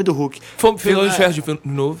América, filme do Hulk. Filme do Homem de Ferro de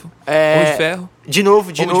novo. Homem de Ferro. De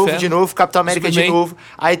novo, Capitão América Superman. De novo.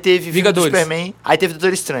 Aí teve Vingadores. Superman, aí teve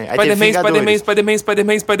Doutor Estranho, aí teve Vingadores.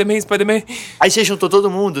 Spider-Man. Aí você juntou todo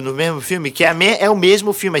mundo no mesmo filme, que é o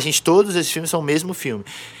mesmo filme, todos esses filmes são o mesmo filme.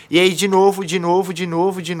 E aí de novo.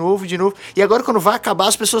 E agora quando vai acabar,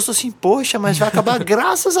 as pessoas estão assim, poxa, mas vai acabar,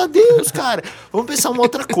 graças a Deus, cara. Vamos pensar uma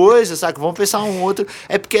outra coisa, saca? Vamos pensar um outro...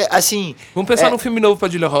 É porque, assim... Vamos pensar num filme novo pra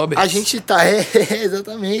Julia Roberts. A gente tá...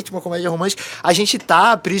 exatamente, uma comédia romântica. A gente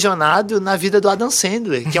tá aprisionado na vida do Adam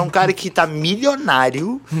Sandler, que é um cara que tá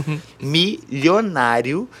milionário,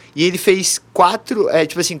 e ele fez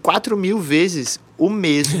 4.000 vezes o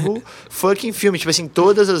mesmo fucking filme. Tipo assim,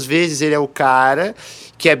 todas as vezes ele é o cara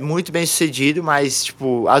que é muito bem sucedido, mas,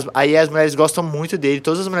 tipo, aí as mulheres gostam muito dele,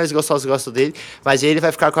 todas as mulheres gostosas gostam dele, mas ele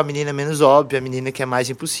vai ficar com a menina menos óbvia, a menina que é mais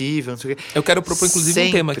impossível, não sei o quê. Eu quero propor, inclusive,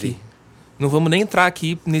 um tema aqui. Não vamos nem entrar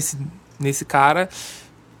aqui nesse cara.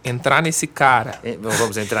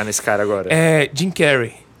 Vamos entrar nesse cara agora. Jim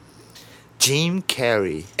Carrey. Jim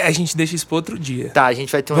Carrey. A gente deixa isso para outro dia. Tá, a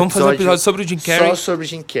gente vai ter Vamos fazer um episódio sobre o Jim Carrey. Só sobre o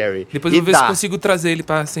Jim Carrey. Depois eu vou ver se consigo trazer ele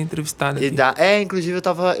para ser entrevistado aqui. Inclusive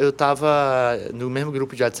eu tava no mesmo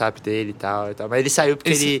grupo de WhatsApp dele e tal. Mas ele saiu porque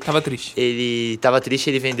ele tava triste. Ele tava triste,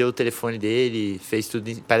 ele vendeu o telefone dele, fez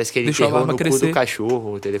tudo. Parece que ele deixou enterrou no cu do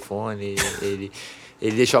cachorro o telefone.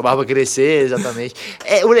 Ele deixou a barba crescer, exatamente.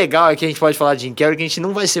 O legal é que a gente pode falar de Jim Carrey, que a gente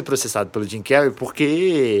não vai ser processado pelo Jim Carrey,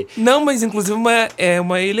 porque... Não, mas inclusive é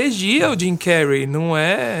uma elegia o Jim Carrey, não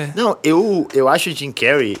é... Não, eu acho o Jim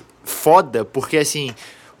Carrey foda, porque assim...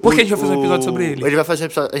 Porque a gente vai fazer um episódio sobre ele. A gente vai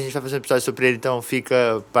fazer um episódio sobre ele, então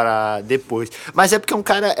fica para depois. Mas é porque é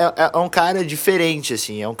um cara diferente,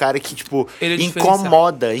 assim. É um cara que, tipo,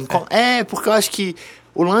 incomoda. Porque eu acho que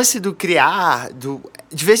o lance do criar...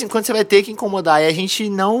 De vez em quando você vai ter que incomodar, e a gente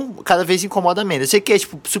não, cada vez incomoda menos. Eu sei que é,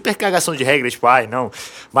 tipo, super cagação de regra, tipo, não,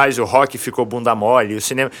 mas o rock ficou bunda mole, o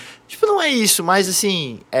cinema... Tipo, não é isso, mas,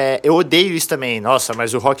 assim, eu odeio isso também. Nossa,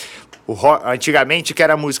 mas o rock, antigamente, que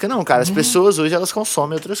era música. Não, cara, as pessoas hoje, elas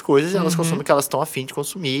consomem outras coisas, elas consomem o que elas estão a fim de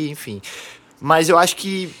consumir, enfim. Mas eu acho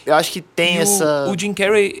que tem essa... O Jim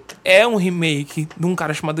Carrey é um remake de um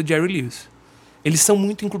cara chamado Jerry Lewis. Eles são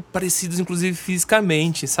muito parecidos, inclusive,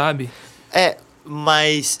 fisicamente, sabe?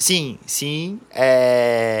 Mas, sim,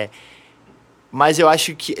 mas eu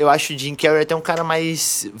acho o Jim Carrey até um cara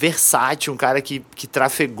mais versátil, um cara que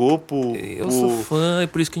trafegou por sou fã, é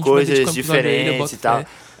por isso que a gente coisas diferentes e tal.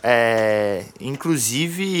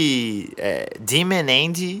 Inclusive, Dean and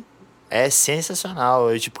Andy é sensacional.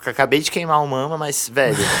 Eu, tipo, acabei de queimar o mama, mas,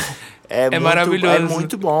 velho... É maravilhoso. É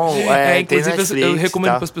muito bom. Inclusive, eu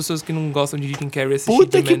recomendo para as pessoas que não gostam de Jim Carrey assistir.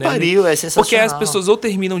 Puta que pariu, é sensacional. Porque as pessoas ou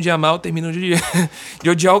terminam de amar ou terminam de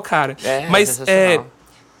odiar o cara. Mas,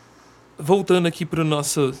 voltando aqui pro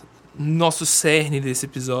nosso cerne desse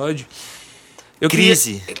episódio...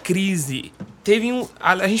 Crise. Teve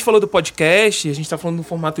a gente falou do podcast, a gente tá falando do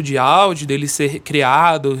formato de áudio, dele ser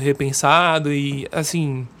criado, repensado e,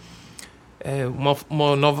 assim...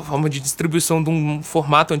 uma nova forma de distribuição de um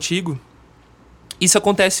formato antigo. Isso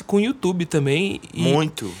acontece com o YouTube também.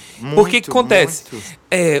 Muito. Porque o que acontece?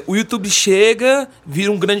 O YouTube chega,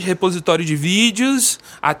 vira um grande repositório de vídeos,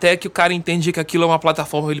 até que o cara entende que aquilo é uma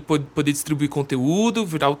plataforma para ele poder distribuir conteúdo,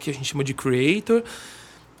 virar o que a gente chama de creator.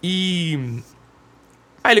 E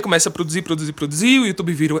aí ele começa a produzir, o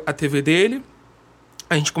YouTube vira a TV dele.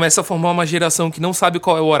 A gente começa a formar uma geração que não sabe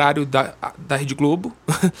qual é o horário da Rede Globo.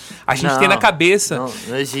 A gente tem na cabeça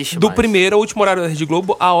não existe do mais. primeiro ao último horário da Rede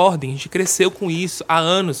Globo a ordem. A gente cresceu com isso há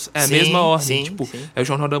anos. É a mesma ordem. Sim. É o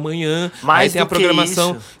Jornal da Manhã. Mais aí tem a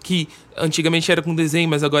programação isso. que antigamente era com desenho,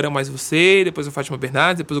 mas agora é Mais Você, depois a Fátima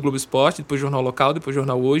Bernardes, depois o Globo Esporte, depois o Jornal Local, depois o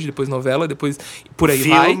Jornal Hoje, depois novela, depois por aí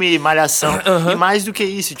vai. Filme, malhação. E mais do que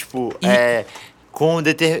isso, tipo... Com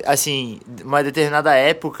uma determinada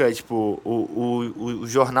época, tipo, o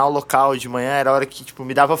jornal local de manhã era a hora que, tipo,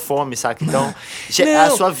 me dava fome, saca? Então, a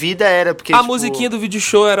sua vida era... porque a musiquinha do vídeo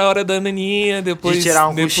show era a hora da naninha, depois, de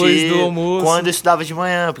tirar depois do almoço. Quando eu estudava de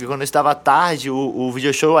manhã, porque quando eu estudava à tarde, o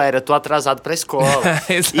vídeo show era tô atrasado pra escola.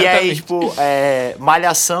 E aí, tipo,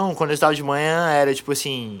 malhação, quando eu estudava de manhã, era tipo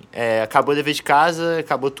assim, acabou o dever de casa,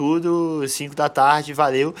 acabou tudo, 5 da tarde,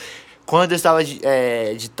 valeu. Quando eu estava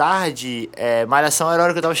de tarde, malhação era a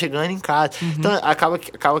hora que eu estava chegando em casa. Então,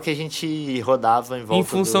 acaba que a gente rodava em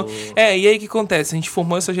volta e aí o que acontece? A gente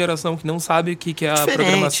formou essa geração que não sabe o que é a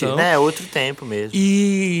programação. Né? Outro tempo mesmo.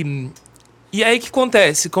 E aí o que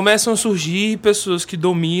acontece? Começam a surgir pessoas que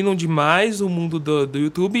dominam demais o mundo do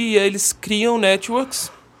YouTube e aí eles criam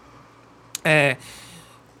networks.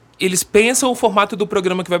 Eles pensam o formato do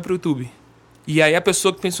programa que vai para o YouTube. E aí a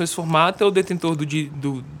pessoa que pensou esse formato é o detentor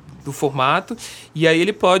do formato, e aí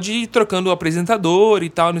ele pode ir trocando o apresentador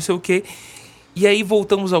e tal, não sei o quê. E aí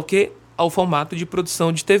voltamos ao quê? Ao formato de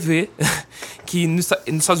produção de TV, que nos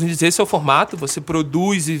Estados Unidos esse é o formato, você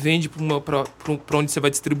produz e vende para onde você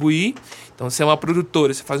vai distribuir. Então você é uma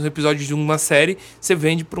produtora, você faz um episódio de uma série, você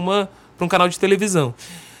vende para um canal de televisão.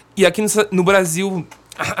 E aqui no Brasil,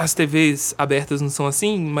 as TVs abertas não são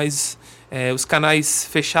assim, mas os canais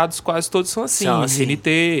fechados quase todos são assim.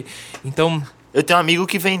 GNT, então... Eu tenho um amigo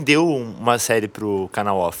que vendeu uma série pro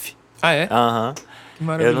canal Off. Ah, é? Aham.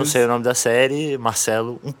 Eu não sei o nome da série,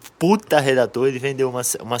 Marcelo, um puta redator, ele vendeu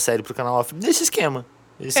uma série pro canal Off nesse esquema.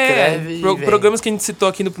 Ele escreve e programas que a gente citou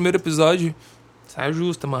aqui no primeiro episódio, Saia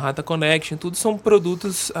Justa, Manhattan Connection, tudo são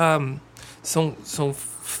produtos, são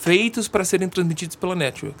feitos para serem transmitidos pela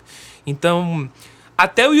network. Então,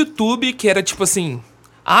 até o YouTube, que era tipo assim...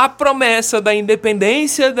 A promessa da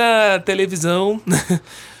independência da televisão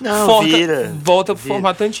volta pro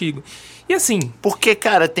formato antigo. E assim... Porque,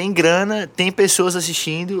 cara, tem grana, tem pessoas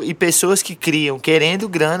assistindo e pessoas que criam, querendo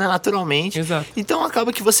grana naturalmente. Exato. Então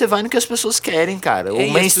acaba que você vai no que as pessoas querem, cara.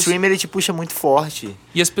 O mainstream, ele te puxa muito forte.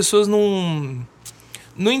 E as pessoas não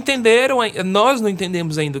entenderam... Nós não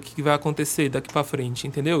entendemos ainda o que vai acontecer daqui pra frente,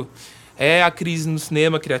 entendeu? É a crise no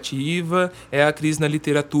cinema criativa, é a crise na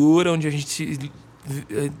literatura, onde a gente...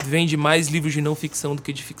 vende mais livros de não ficção do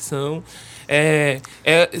que de ficção.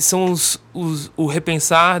 São o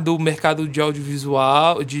repensar do mercado de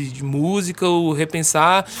audiovisual, de música, o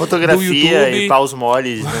repensar fotografia do YouTube, e paus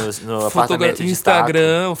moles no apartamento de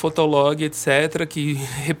Instagram, o Fotolog, etc., que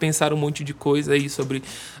repensaram um monte de coisa aí sobre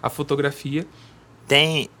a fotografia.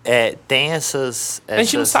 Tem essas a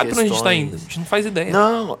gente não sabe questões. Pra onde a gente tá indo, a gente não faz ideia.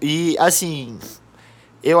 Não, e assim,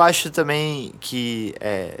 eu acho também que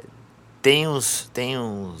tem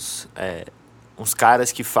uns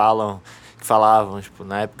caras que falavam, tipo,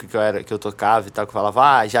 na época que eu tocava e tal, que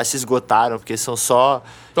falavam, já se esgotaram, porque são só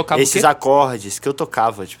esses acordes que eu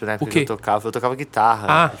tocava, tipo, na época que eu tocava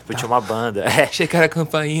guitarra, eu tinha uma banda. Achei que era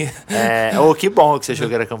campainha. Que bom que você achou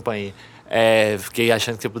que era campainha. Fiquei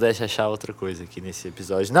achando que você pudesse achar outra coisa aqui nesse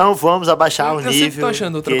episódio. Não, vamos abaixar o nível, tô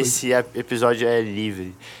achando outra coisa. Esse episódio é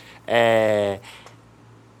livre.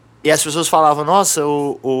 E as pessoas falavam, nossa,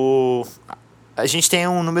 a gente tem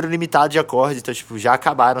um número limitado de acordes, então, tipo, já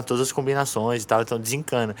acabaram todas as combinações e tal, então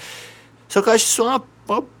desencana. Só que eu acho isso uma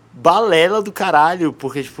balela do caralho,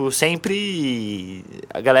 porque, tipo, sempre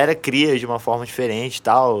a galera cria de uma forma diferente e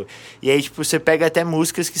tal. E aí, tipo, você pega até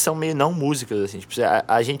músicas que são meio não músicas, assim. Tipo,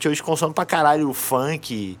 a gente hoje consome pra caralho o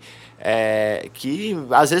funk, que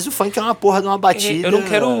às vezes o funk é uma porra de uma batida. Eu não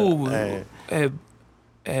quero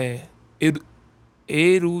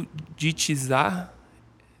eruditizar,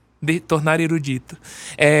 tornar erudito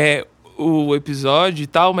o episódio e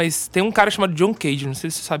tal, mas tem um cara chamado John Cage, não sei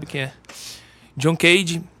se você sabe quem é. John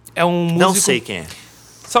Cage é um músico... Não sei quem é.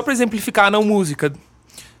 Só pra exemplificar a não música,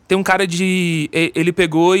 tem um cara ele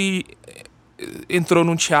pegou e entrou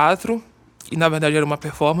num teatro, e na verdade era uma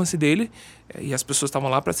performance dele, E as pessoas estavam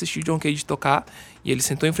lá para assistir o John Cage tocar. E ele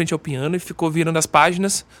sentou em frente ao piano e ficou virando as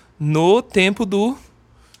páginas no tempo do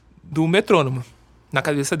metrônomo, na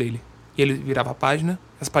cabeça dele. E ele virava a página,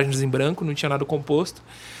 as páginas em branco, não tinha nada composto.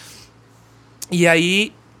 E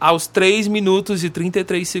aí, aos 3 minutos e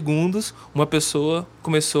 33 segundos, uma pessoa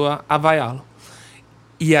começou a vaiá-lo.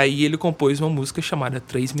 E aí ele compôs uma música chamada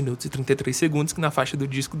 3 minutos e 33 segundos, que na faixa do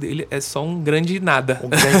disco dele é só um grande nada. Um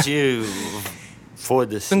grande...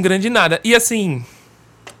 Foda-se. Um grande nada. E assim,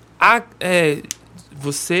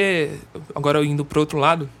 você, agora indo pro outro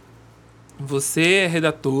lado, você é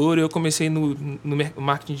redator, eu comecei no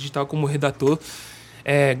marketing digital como redator,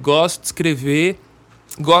 gosto de escrever,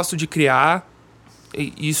 gosto de criar.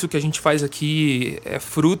 Isso que a gente faz aqui é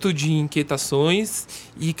fruto de inquietações,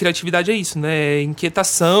 e criatividade é isso, né? É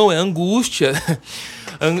inquietação, é angústia.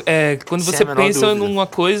 Quando você pensa numa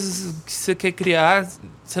coisa que você quer criar,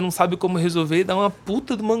 você não sabe como resolver, dá uma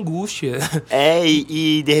puta de uma angústia.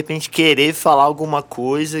 E de repente querer falar alguma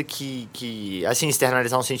coisa que assim,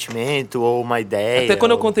 externalizar um sentimento ou uma ideia. Até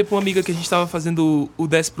quando eu contei pra uma amiga que a gente tava fazendo o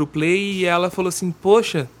Desce Pro Play, e ela falou assim,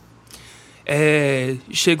 poxa,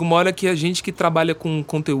 chega uma hora que a gente que trabalha com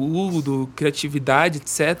conteúdo, criatividade,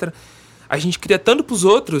 etc., a gente cria tanto pros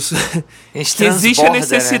outros que existe a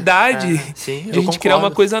necessidade, né? Sim, de a gente criar uma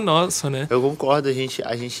coisa nossa, né? Eu concordo, a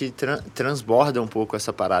gente transborda um pouco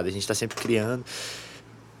essa parada, a gente tá sempre criando.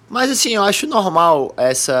 Mas assim, eu acho normal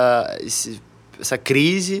essa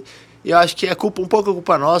crise. E eu acho que é um pouco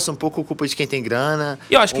culpa nossa, um pouco culpa de quem tem grana.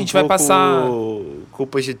 E eu acho que a gente vai passar...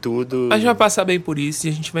 culpa de tudo. A gente vai passar bem por isso, e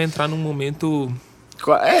a gente vai entrar num momento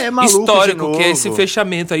maluco, histórico, que é esse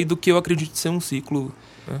fechamento aí do que eu acredito ser um ciclo,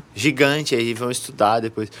 né? Gigante, aí vão estudar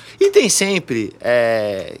depois. E tem sempre...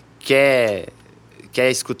 quer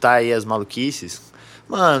escutar aí as maluquices?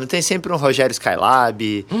 Mano, tem sempre um Rogério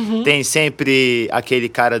Skylab, tem sempre aquele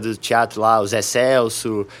cara do teatro lá, o Zé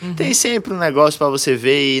Celso, tem sempre um negócio pra você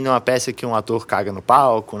ver e numa peça que um ator caga no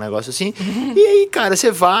palco, um negócio assim. E aí, cara,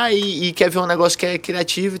 você vai e quer ver um negócio que é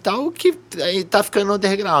criativo e tal, que aí tá ficando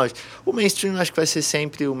underground. O mainstream, acho que vai ser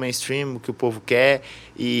sempre o mainstream, o que o povo quer,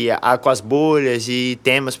 e com as bolhas e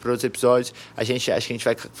temas para outros episódios, acho que a gente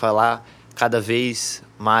vai falar cada vez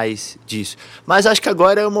mais disso. Mas acho que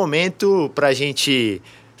agora é o momento pra gente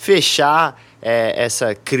fechar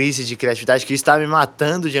essa crise de criatividade que está me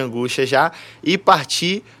matando de angústia já, e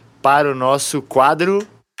partir para o nosso quadro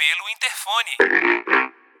Pelo Interfone.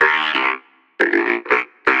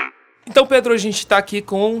 Então, Pedro, a gente tá aqui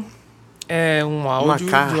com um áudio,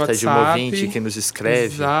 uma carta de WhatsApp, de um ouvinte que nos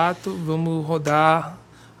escreve. Exato, vamos rodar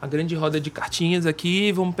a grande roda de cartinhas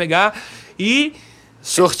aqui, vamos pegar e...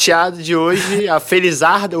 Sorteado de hoje, a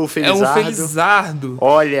Felizarda ou Felizardo. É um Felizardo.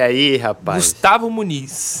 Olha aí, rapaz. Gustavo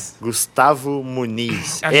Muniz.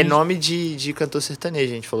 É nome de cantor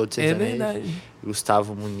sertanejo, a gente falou de sertanejo. É verdade.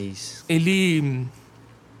 Gustavo Muniz. Ele,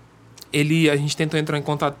 a gente tentou entrar em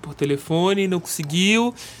contato por telefone, não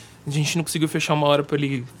conseguiu. A gente não conseguiu fechar uma hora para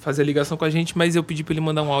ele fazer a ligação com a gente, mas eu pedi para ele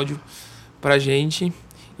mandar um áudio pra gente.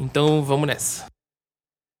 Então, vamos nessa.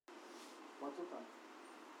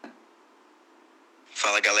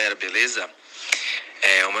 Fala galera, beleza?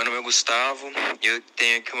 O meu nome é Gustavo e eu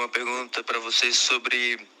tenho aqui uma pergunta para vocês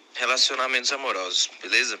sobre relacionamentos amorosos,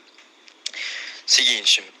 beleza?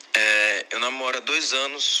 Seguinte, eu namoro há 2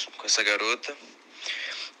 anos com essa garota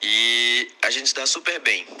e a gente se dá super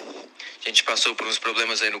bem. A gente passou por uns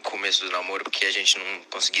problemas aí no começo do namoro porque a gente não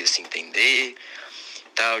conseguia se entender,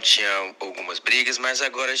 tal, tinha algumas brigas, mas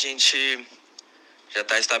agora a gente... já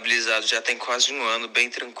tá estabilizado, já tem quase 1 ano, bem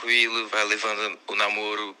tranquilo, vai levando o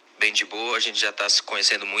namoro bem de boa, a gente já tá se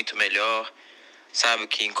conhecendo muito melhor, sabe o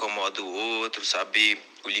que incomoda o outro, sabe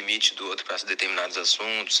o limite do outro para determinados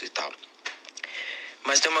assuntos e tal.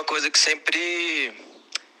 Mas tem uma coisa que sempre...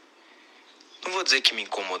 não vou dizer que me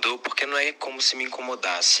incomodou, porque não é como se me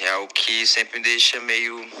incomodasse, é algo que sempre me deixa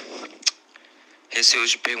meio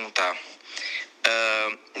receoso de perguntar.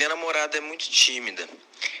 Minha namorada é muito tímida.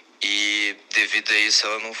 E devido a isso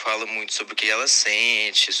ela não fala muito sobre o que ela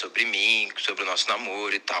sente, sobre mim, sobre o nosso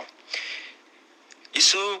namoro e tal.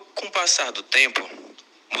 Isso, com o passar do tempo,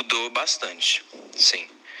 mudou bastante, sim.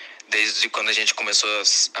 Desde quando a gente começou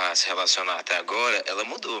a se relacionar até agora, ela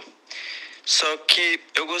mudou. Só que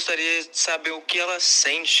eu gostaria de saber o que ela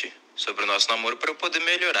sente sobre o nosso namoro para eu poder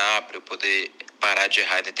melhorar, para eu poder parar de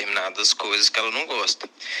errar em determinadas coisas que ela não gosta.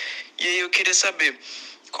 E aí eu queria saber,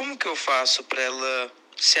 como que eu faço para ela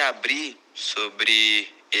se abrir sobre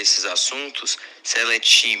esses assuntos, se ela é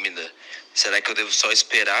tímida? Será que eu devo só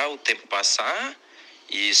esperar o tempo passar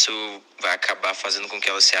e isso vai acabar fazendo com que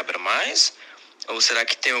ela se abra mais? Ou será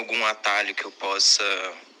que tem algum atalho que eu possa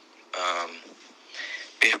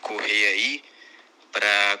percorrer aí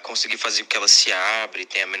para conseguir fazer com que ela se abra e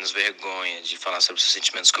tenha menos vergonha de falar sobre seus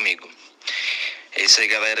sentimentos comigo. É isso aí,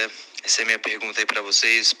 galera. Essa é a minha pergunta aí para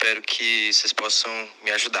vocês. Espero que vocês possam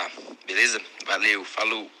me ajudar, beleza? Valeu,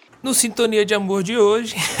 falou! No Sintonia de Amor de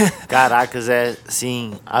hoje... Caracas,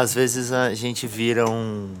 assim, às vezes a gente vira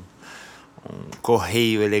um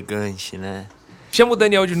correio elegante, né? Chama o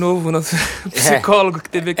Daniel de novo, o nosso psicólogo que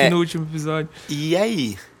teve aqui no último episódio. E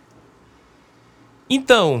aí?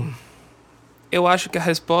 Então, eu acho que a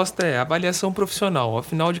resposta é avaliação profissional. Ao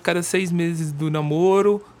final de cada 6 meses do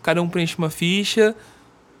namoro, cada um preenche uma ficha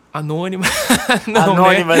anônima. Não,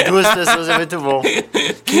 anônima, né? 2 pessoas é muito bom.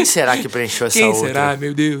 Quem será que preencheu essa outra? Quem será,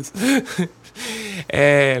 meu Deus?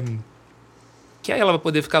 Que aí ela vai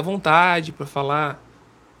poder ficar à vontade pra falar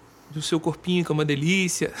do seu corpinho, que é uma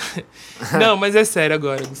delícia. Não, mas é sério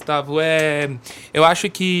agora, Gustavo. Eu acho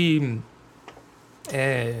que...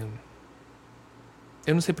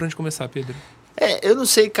 Eu não sei pra onde começar, Pedro. Eu não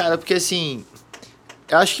sei, cara, porque assim...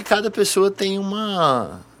 Eu acho que cada pessoa tem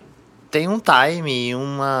um time,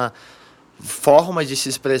 uma forma de se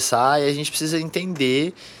expressar, e a gente precisa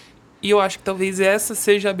entender. E eu acho que talvez essa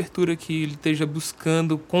seja a abertura que ele esteja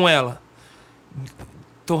buscando com ela.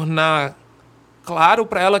 Tornar claro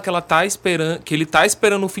pra ela que ela tá esperando, que ele tá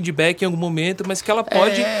esperando um feedback em algum momento, mas que ela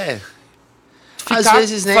pode às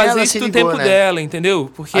vezes nem fazer ela isso se do ligou, tempo né? dela,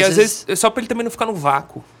 entendeu? Porque às vezes é só pra ele também não ficar no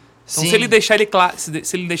vácuo. Então, Sim. se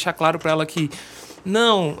ele deixar claro pra ela que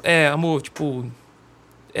não, amor, tipo,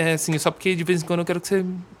 assim, só porque de vez em quando eu quero que você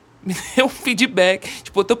me dê um feedback.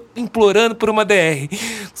 Tipo, eu tô implorando por uma DR.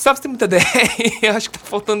 Sabe se tem muita DR? Eu acho que tá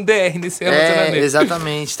faltando DR nesse relacionamento.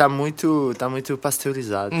 Exatamente, tá muito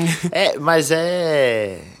pasteurizado. Mas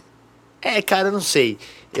cara, eu não sei.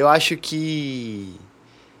 Eu acho que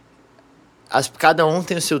cada um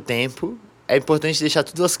tem o seu tempo. É importante deixar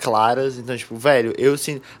tudo às claras. Então, tipo, velho, eu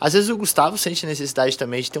sinto... Às vezes o Gustavo sente necessidade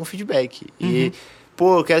também de ter um feedback. E,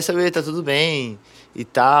 pô, eu quero saber, tá tudo bem e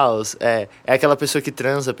tal. É aquela pessoa que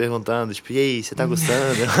transa perguntando, tipo, e aí, você tá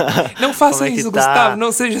gostando? Não faça isso, Gustavo,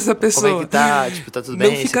 não seja essa pessoa. Como é que tá? Tipo, tá tudo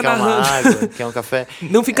bem? Fica você quer uma água? Quer um café?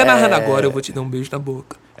 Não fica narrando agora, eu vou te dar um beijo na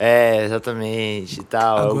boca. Exatamente e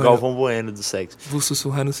tal. Agora, é o Galvão Bueno do sexo. Vou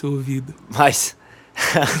sussurrar no seu ouvido. Mas,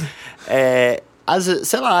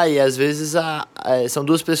 sei lá, e às vezes são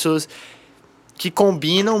 2 pessoas que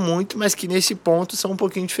combinam muito, mas que nesse ponto são um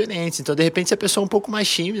pouquinho diferentes. Então, de repente, se a pessoa é um pouco mais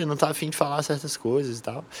tímida, não tá afim de falar certas coisas e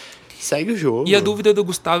tal, segue o jogo. E a dúvida do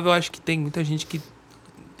Gustavo, eu acho que tem muita gente que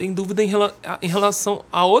tem dúvida em relação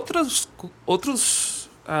a outros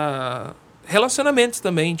relacionamentos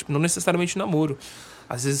também, tipo, não necessariamente namoro.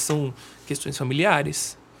 Às vezes são questões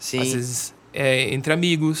familiares. Sim. Às vezes entre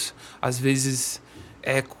amigos, às vezes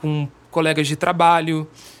com colegas de trabalho.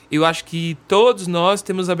 Eu acho que todos nós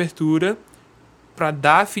temos abertura para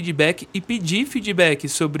dar feedback e pedir feedback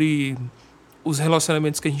sobre os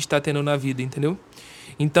relacionamentos que a gente está tendo na vida, entendeu?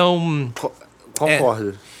 Então...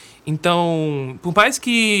 Concordo. Então, por mais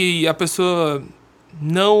que a pessoa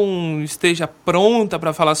não esteja pronta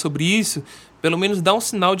para falar sobre isso, pelo menos dá um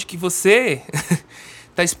sinal de que você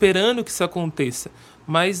está esperando que isso aconteça,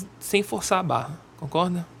 mas sem forçar a barra,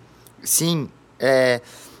 concorda? Sim,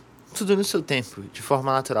 tudo no seu tempo, de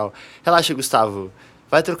forma natural. Relaxa, Gustavo.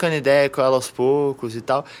 Vai trocando ideia com ela aos poucos e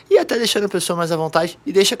tal. E até deixando a pessoa mais à vontade.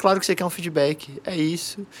 E deixa claro que você quer um feedback. É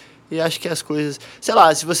isso. E acho que as coisas... Sei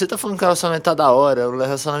lá, se você tá falando que o relacionamento tá da hora, um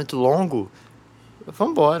relacionamento longo,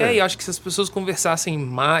 vambora. E acho que se as pessoas conversassem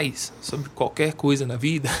mais sobre qualquer coisa na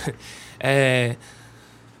vida,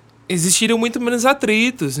 existiriam muito menos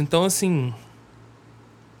atritos. Então, assim...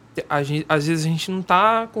 às vezes a gente não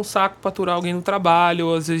tá com saco pra aturar alguém no trabalho,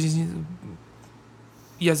 ou às vezes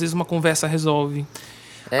uma conversa resolve.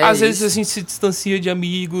 Às vezes a gente se distancia de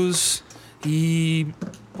amigos e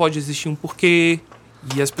pode existir um porquê.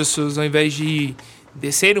 E as pessoas, ao invés de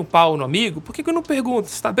descerem o pau no amigo, por que eu não pergunto?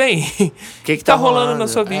 Você tá bem? O que tá rolando na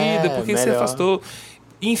sua vida? Por que você melhor. afastou?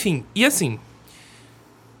 Enfim, e assim...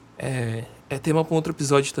 É tema para um outro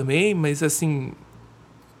episódio também, mas assim...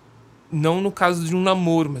 Não no caso de um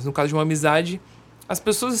namoro, mas no caso de uma amizade, as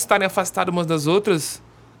pessoas estarem afastadas umas das outras,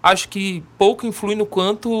 acho que pouco influi no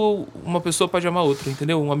quanto uma pessoa pode amar outra,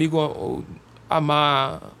 entendeu? Um amigo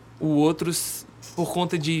amar o outro por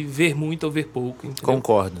conta de ver muito ou ver pouco, entendeu?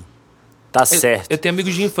 Concordo. Tá certo. Eu tenho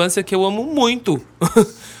amigos de infância que eu amo muito.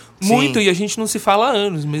 Muito, e a gente não se fala há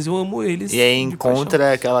anos, mas eu amo eles. E aí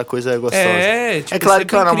encontra aquela coisa gostosa. Tipo, claro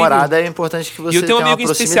que a namorada é importante que você tenha uma proximidade. E eu tenho um amigo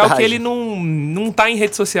em especial que ele não tá em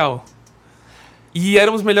rede social. E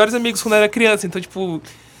éramos melhores amigos quando era criança, então, tipo...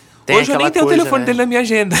 tem Hoje eu nem aquela tenho o coisa, telefone né? dele na minha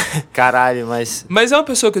agenda. Caralho, mas... Mas é uma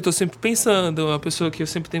pessoa que eu tô sempre pensando, uma pessoa que eu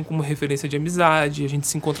sempre tenho como referência de amizade, a gente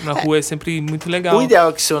se encontra na rua, é sempre muito legal. O ideal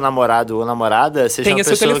é que seu namorado ou namorada seja Tenha uma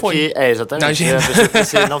seu pessoa telefone que... É, exatamente. Seja uma pessoa que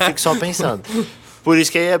você não fique só pensando. Por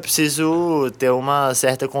isso que é preciso ter uma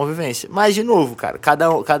certa convivência. Mas, de novo, cara, cada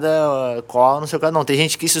qual no seu caso. Não, tem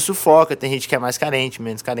gente que se sufoca, tem gente que é mais carente,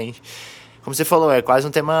 menos carente. Como você falou, é quase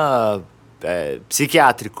um tema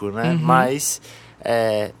psiquiátrico, né? Mas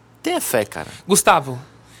tenha fé, cara. Gustavo,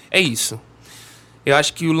 é isso. Eu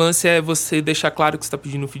acho que o lance é você deixar claro que você está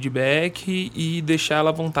pedindo feedback e deixar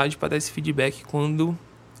ela à vontade para dar esse feedback quando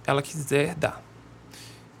ela quiser dar.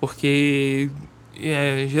 Porque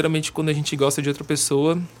geralmente quando a gente gosta de outra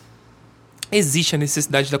pessoa, existe a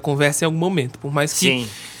necessidade da conversa em algum momento. Por mais que Sim.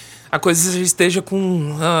 a coisa esteja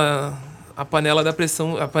com a panela da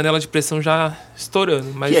pressão, a panela de pressão já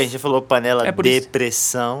estourando. Mas E a gente já falou panela É por isso.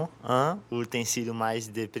 depressão, o utensílio mais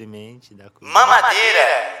deprimente da coisa.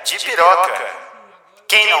 Mamadeira de piroca.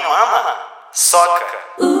 Quem não mama, soca.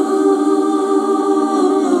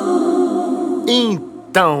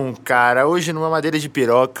 Então, cara, hoje numa madeira de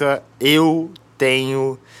piroca eu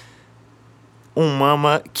tenho um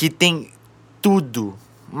mama que tem tudo,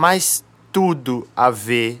 mas tudo a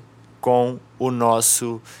ver com o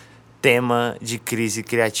nosso tema de crise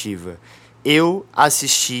criativa. Eu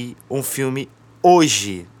assisti um filme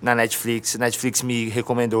hoje na Netflix me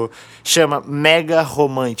recomendou, chama Mega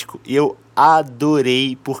Romântico, e eu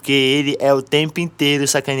adorei, porque ele é o tempo inteiro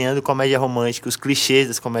sacaneando comédia romântica, os clichês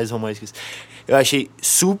das comédias românticas. Eu achei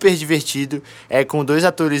super divertido, com 2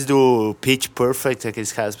 atores do Pitch Perfect,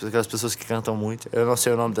 aquelas pessoas que cantam muito, eu não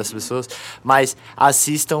sei o nome dessas pessoas, mas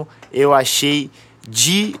assistam, eu achei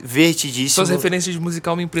divertidíssimo. suas referências de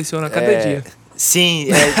musical me impressionam a cada dia. Sim,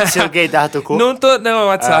 seu gaydar tocou. Não,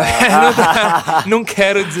 WhatsApp. Não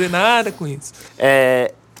quero dizer nada com isso.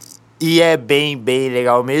 E é bem, bem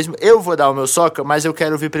legal mesmo. Eu vou dar o meu soca, mas eu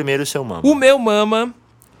quero ouvir primeiro o seu mama. O meu mama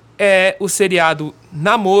é o seriado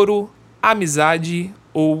Namoro, Amizade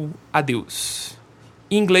ou Adeus.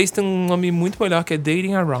 Em inglês tem um nome muito melhor que é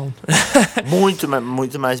Dating Around. Muito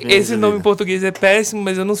mais bem Esse nome em resolvido. português é péssimo,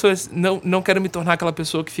 mas eu não quero me tornar aquela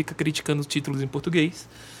pessoa que fica criticando os títulos em português.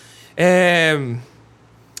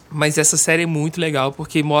 Mas essa série é muito legal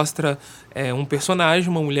porque mostra um personagem,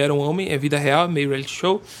 uma mulher, um homem, é vida real, é meio reality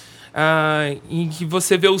show, em que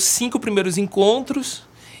você vê os 5 primeiros encontros,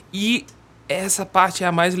 e essa parte é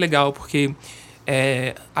a mais legal porque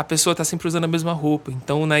a pessoa está sempre usando a mesma roupa.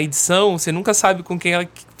 Então na edição você nunca sabe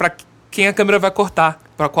para quem a câmera vai cortar,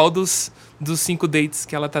 para qual dos 5 dates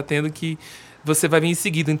que ela está tendo que você vai ver em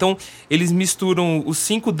seguida. Então eles misturam os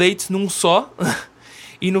 5 dates num só.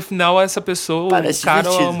 E no final essa pessoa, Parece o cara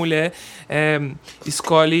divertido. ou a mulher,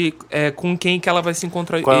 escolhe com quem que ela vai se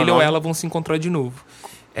encontrar. Qual é o Ele ou nome? ela vão se encontrar de novo.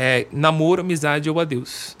 Namoro, Amizade ou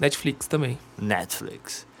Adeus. Netflix também.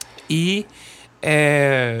 Netflix. E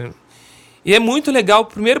é muito legal,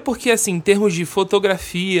 primeiro porque, assim, em termos de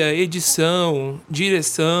fotografia, edição,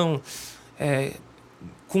 direção,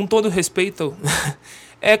 com todo respeito,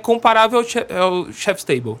 é comparável ao Chef's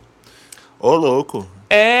Table. Ô, louco.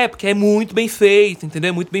 Porque é muito bem feito, entendeu?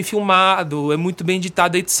 É muito bem filmado, é muito bem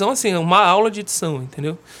editado. A edição, assim, é uma aula de edição,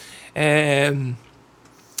 entendeu?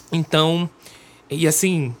 Então, e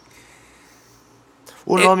assim...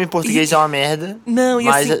 O nome em português é uma merda, Não, e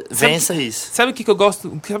mas assim, vença isso. Sabe o que eu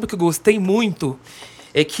gosto? Sabe o que eu gostei muito?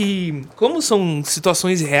 É que, como são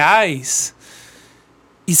situações reais,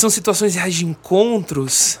 e são situações reais de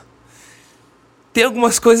encontros, tem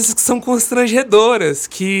algumas coisas que são constrangedoras,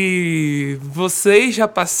 que vocês já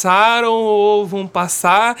passaram ou vão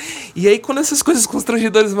passar, e aí quando essas coisas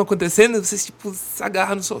constrangedoras vão acontecendo, vocês tipo se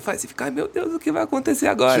agarram no sofá e você fica, ai meu Deus, o que vai acontecer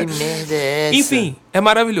agora? Que merda é essa? Enfim, é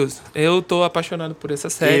maravilhoso. Eu tô apaixonado por essa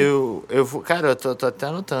série. Eu vou... Cara, eu tô até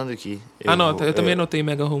anotando aqui. Anota, eu também anotei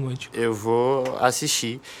Mega Romântico. Eu vou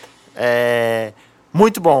assistir.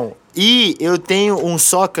 Muito bom. E eu tenho um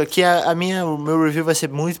Soca que o meu review vai ser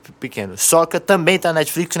muito pequeno. Soca também tá na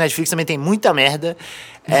Netflix. Netflix também tem muita merda.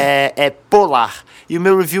 É Polar. E o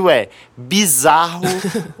meu review é bizarro,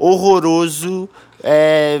 horroroso.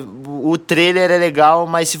 O trailer é legal,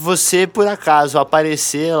 mas se você por acaso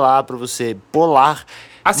aparecer lá pra você Polar...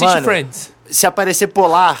 Assiste mano, Friends. Se aparecer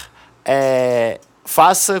Polar,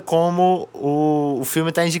 faça como o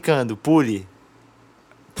filme tá indicando. Pule.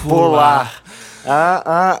 Polar.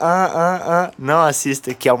 Não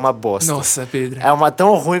assista, que é uma bosta. Nossa, Pedro. É uma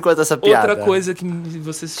tão ruim quanto essa piada. Outra coisa que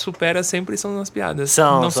você supera sempre são as piadas.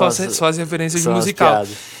 São Não só as- as referências de são as musical.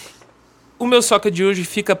 piadas. O meu soca de hoje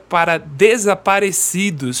fica para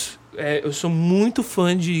Desaparecidos. Eu sou muito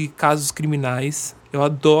fã de casos criminais. Eu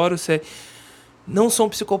adoro ser. Não sou um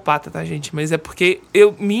psicopata, tá, gente? Mas é porque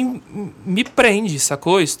me prende,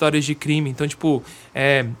 sacou? Histórias de crime. Então, tipo,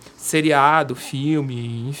 seriado,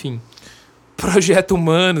 filme, enfim. Projeto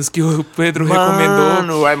Humanos, que o Pedro recomendou.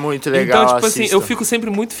 Mano, é muito legal. Então, tipo assim, eu fico sempre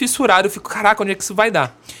muito fissurado. Eu fico, caraca, onde é que isso vai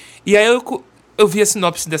dar? E aí eu vi a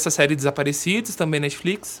sinopse dessa série Desaparecidos, também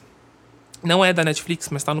Netflix. Não é da Netflix,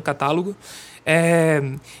 mas tá no catálogo.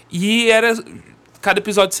 E cada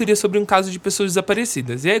episódio seria sobre um caso de pessoas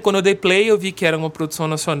desaparecidas. E aí, quando eu dei play, eu vi que era uma produção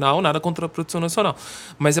nacional. Nada contra a produção nacional.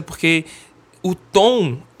 Mas é porque o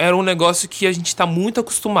tom era um negócio que a gente tá muito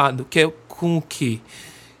acostumado. Que é com o quê?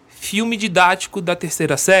 Filme didático da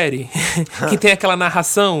terceira série. Que tem aquela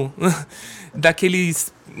narração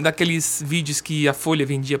daqueles vídeos que a Folha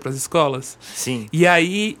vendia pras escolas. Sim. E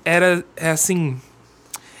aí, assim...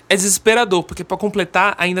 É desesperador, porque pra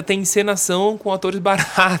completar ainda tem encenação com atores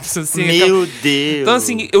baratos, assim. Meu Deus! Então,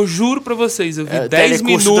 assim, eu juro pra vocês, eu vi 10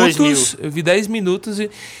 minutos... 2000. Eu vi 10 minutos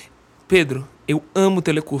e... Pedro, eu amo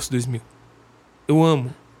Telecurso 2000. Eu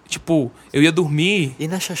amo. Tipo, eu ia dormir E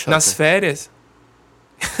na Xoxota? nas férias...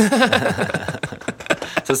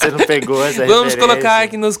 Se você não pegou essa Vamos referência. colocar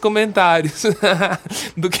aqui nos comentários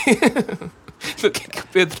do que o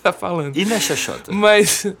Pedro tá falando. E na Xoxota?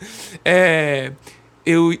 Mas,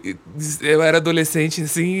 eu era adolescente,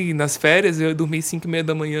 assim, nas férias, eu dormi 5h30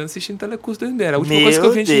 da manhã assistindo Telecurso 2000. Era a última coisa que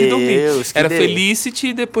eu vi antes de dormir. Era Felicity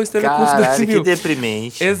e depois Telecurso 2000. Que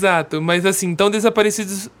deprimente. Exato, mas assim, então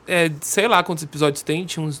Desaparecidos, sei lá quantos episódios tem,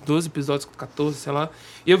 tinha uns 12 episódios, 14, sei lá.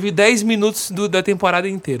 E eu vi 10 minutos da temporada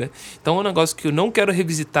inteira. Então é um negócio que eu não quero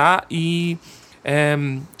revisitar e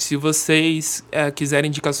se vocês quiserem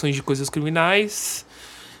indicações de coisas criminais,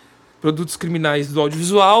 produtos criminais do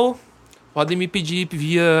audiovisual... Podem me pedir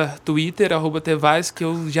via Twitter, @Tevaz, que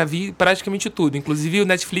eu já vi praticamente tudo. Inclusive o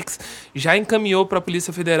Netflix já encaminhou para a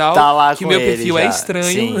Polícia Federal tá lá que com meu ele perfil já. é estranho.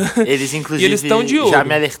 Sim. Eles, inclusive, e eles estão de olho. Já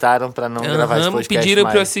me alertaram para não gravar esse podcast pediram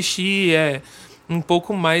mais. para eu assistir um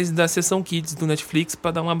pouco mais da seção Kids do Netflix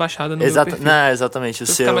para dar uma baixada no meu perfil. Não, exatamente.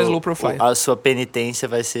 Pra ficar mais low profile. A sua penitência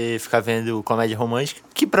vai ser ficar vendo comédia romântica,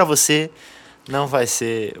 que para você não vai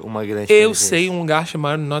ser uma grande Eu penitência. sei um lugar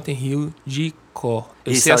chamado Notting Hill de cor.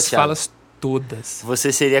 Eu E sei as salteado. falas todas.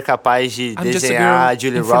 Você seria capaz de I'm just a desenhar a girl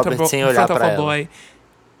Julia in front Roberts of sem in olhar front of para a ela. boy,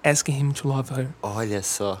 asking him to love her. Olha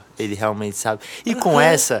só, ele realmente sabe. E com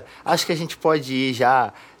essa, acho que a gente pode ir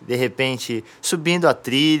já, de repente, subindo a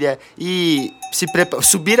trilha e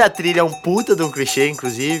subir a trilha é um puta de um clichê,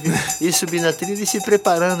 inclusive. E subindo a trilha e se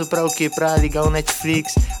preparando para o quê? Pra ligar o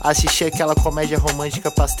Netflix, assistir aquela comédia romântica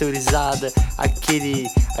pasteurizada,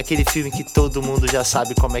 aquele filme que todo mundo já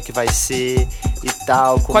sabe como é que vai ser e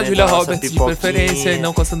tal. Com a Julia Roberts de preferência e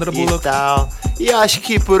não com a Sandra Bullock. E tal. E eu acho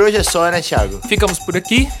que por hoje é só, né, Thiago? Ficamos por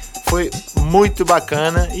aqui. Foi muito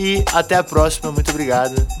bacana e até a próxima. Muito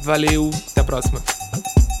obrigado. Valeu, até a próxima.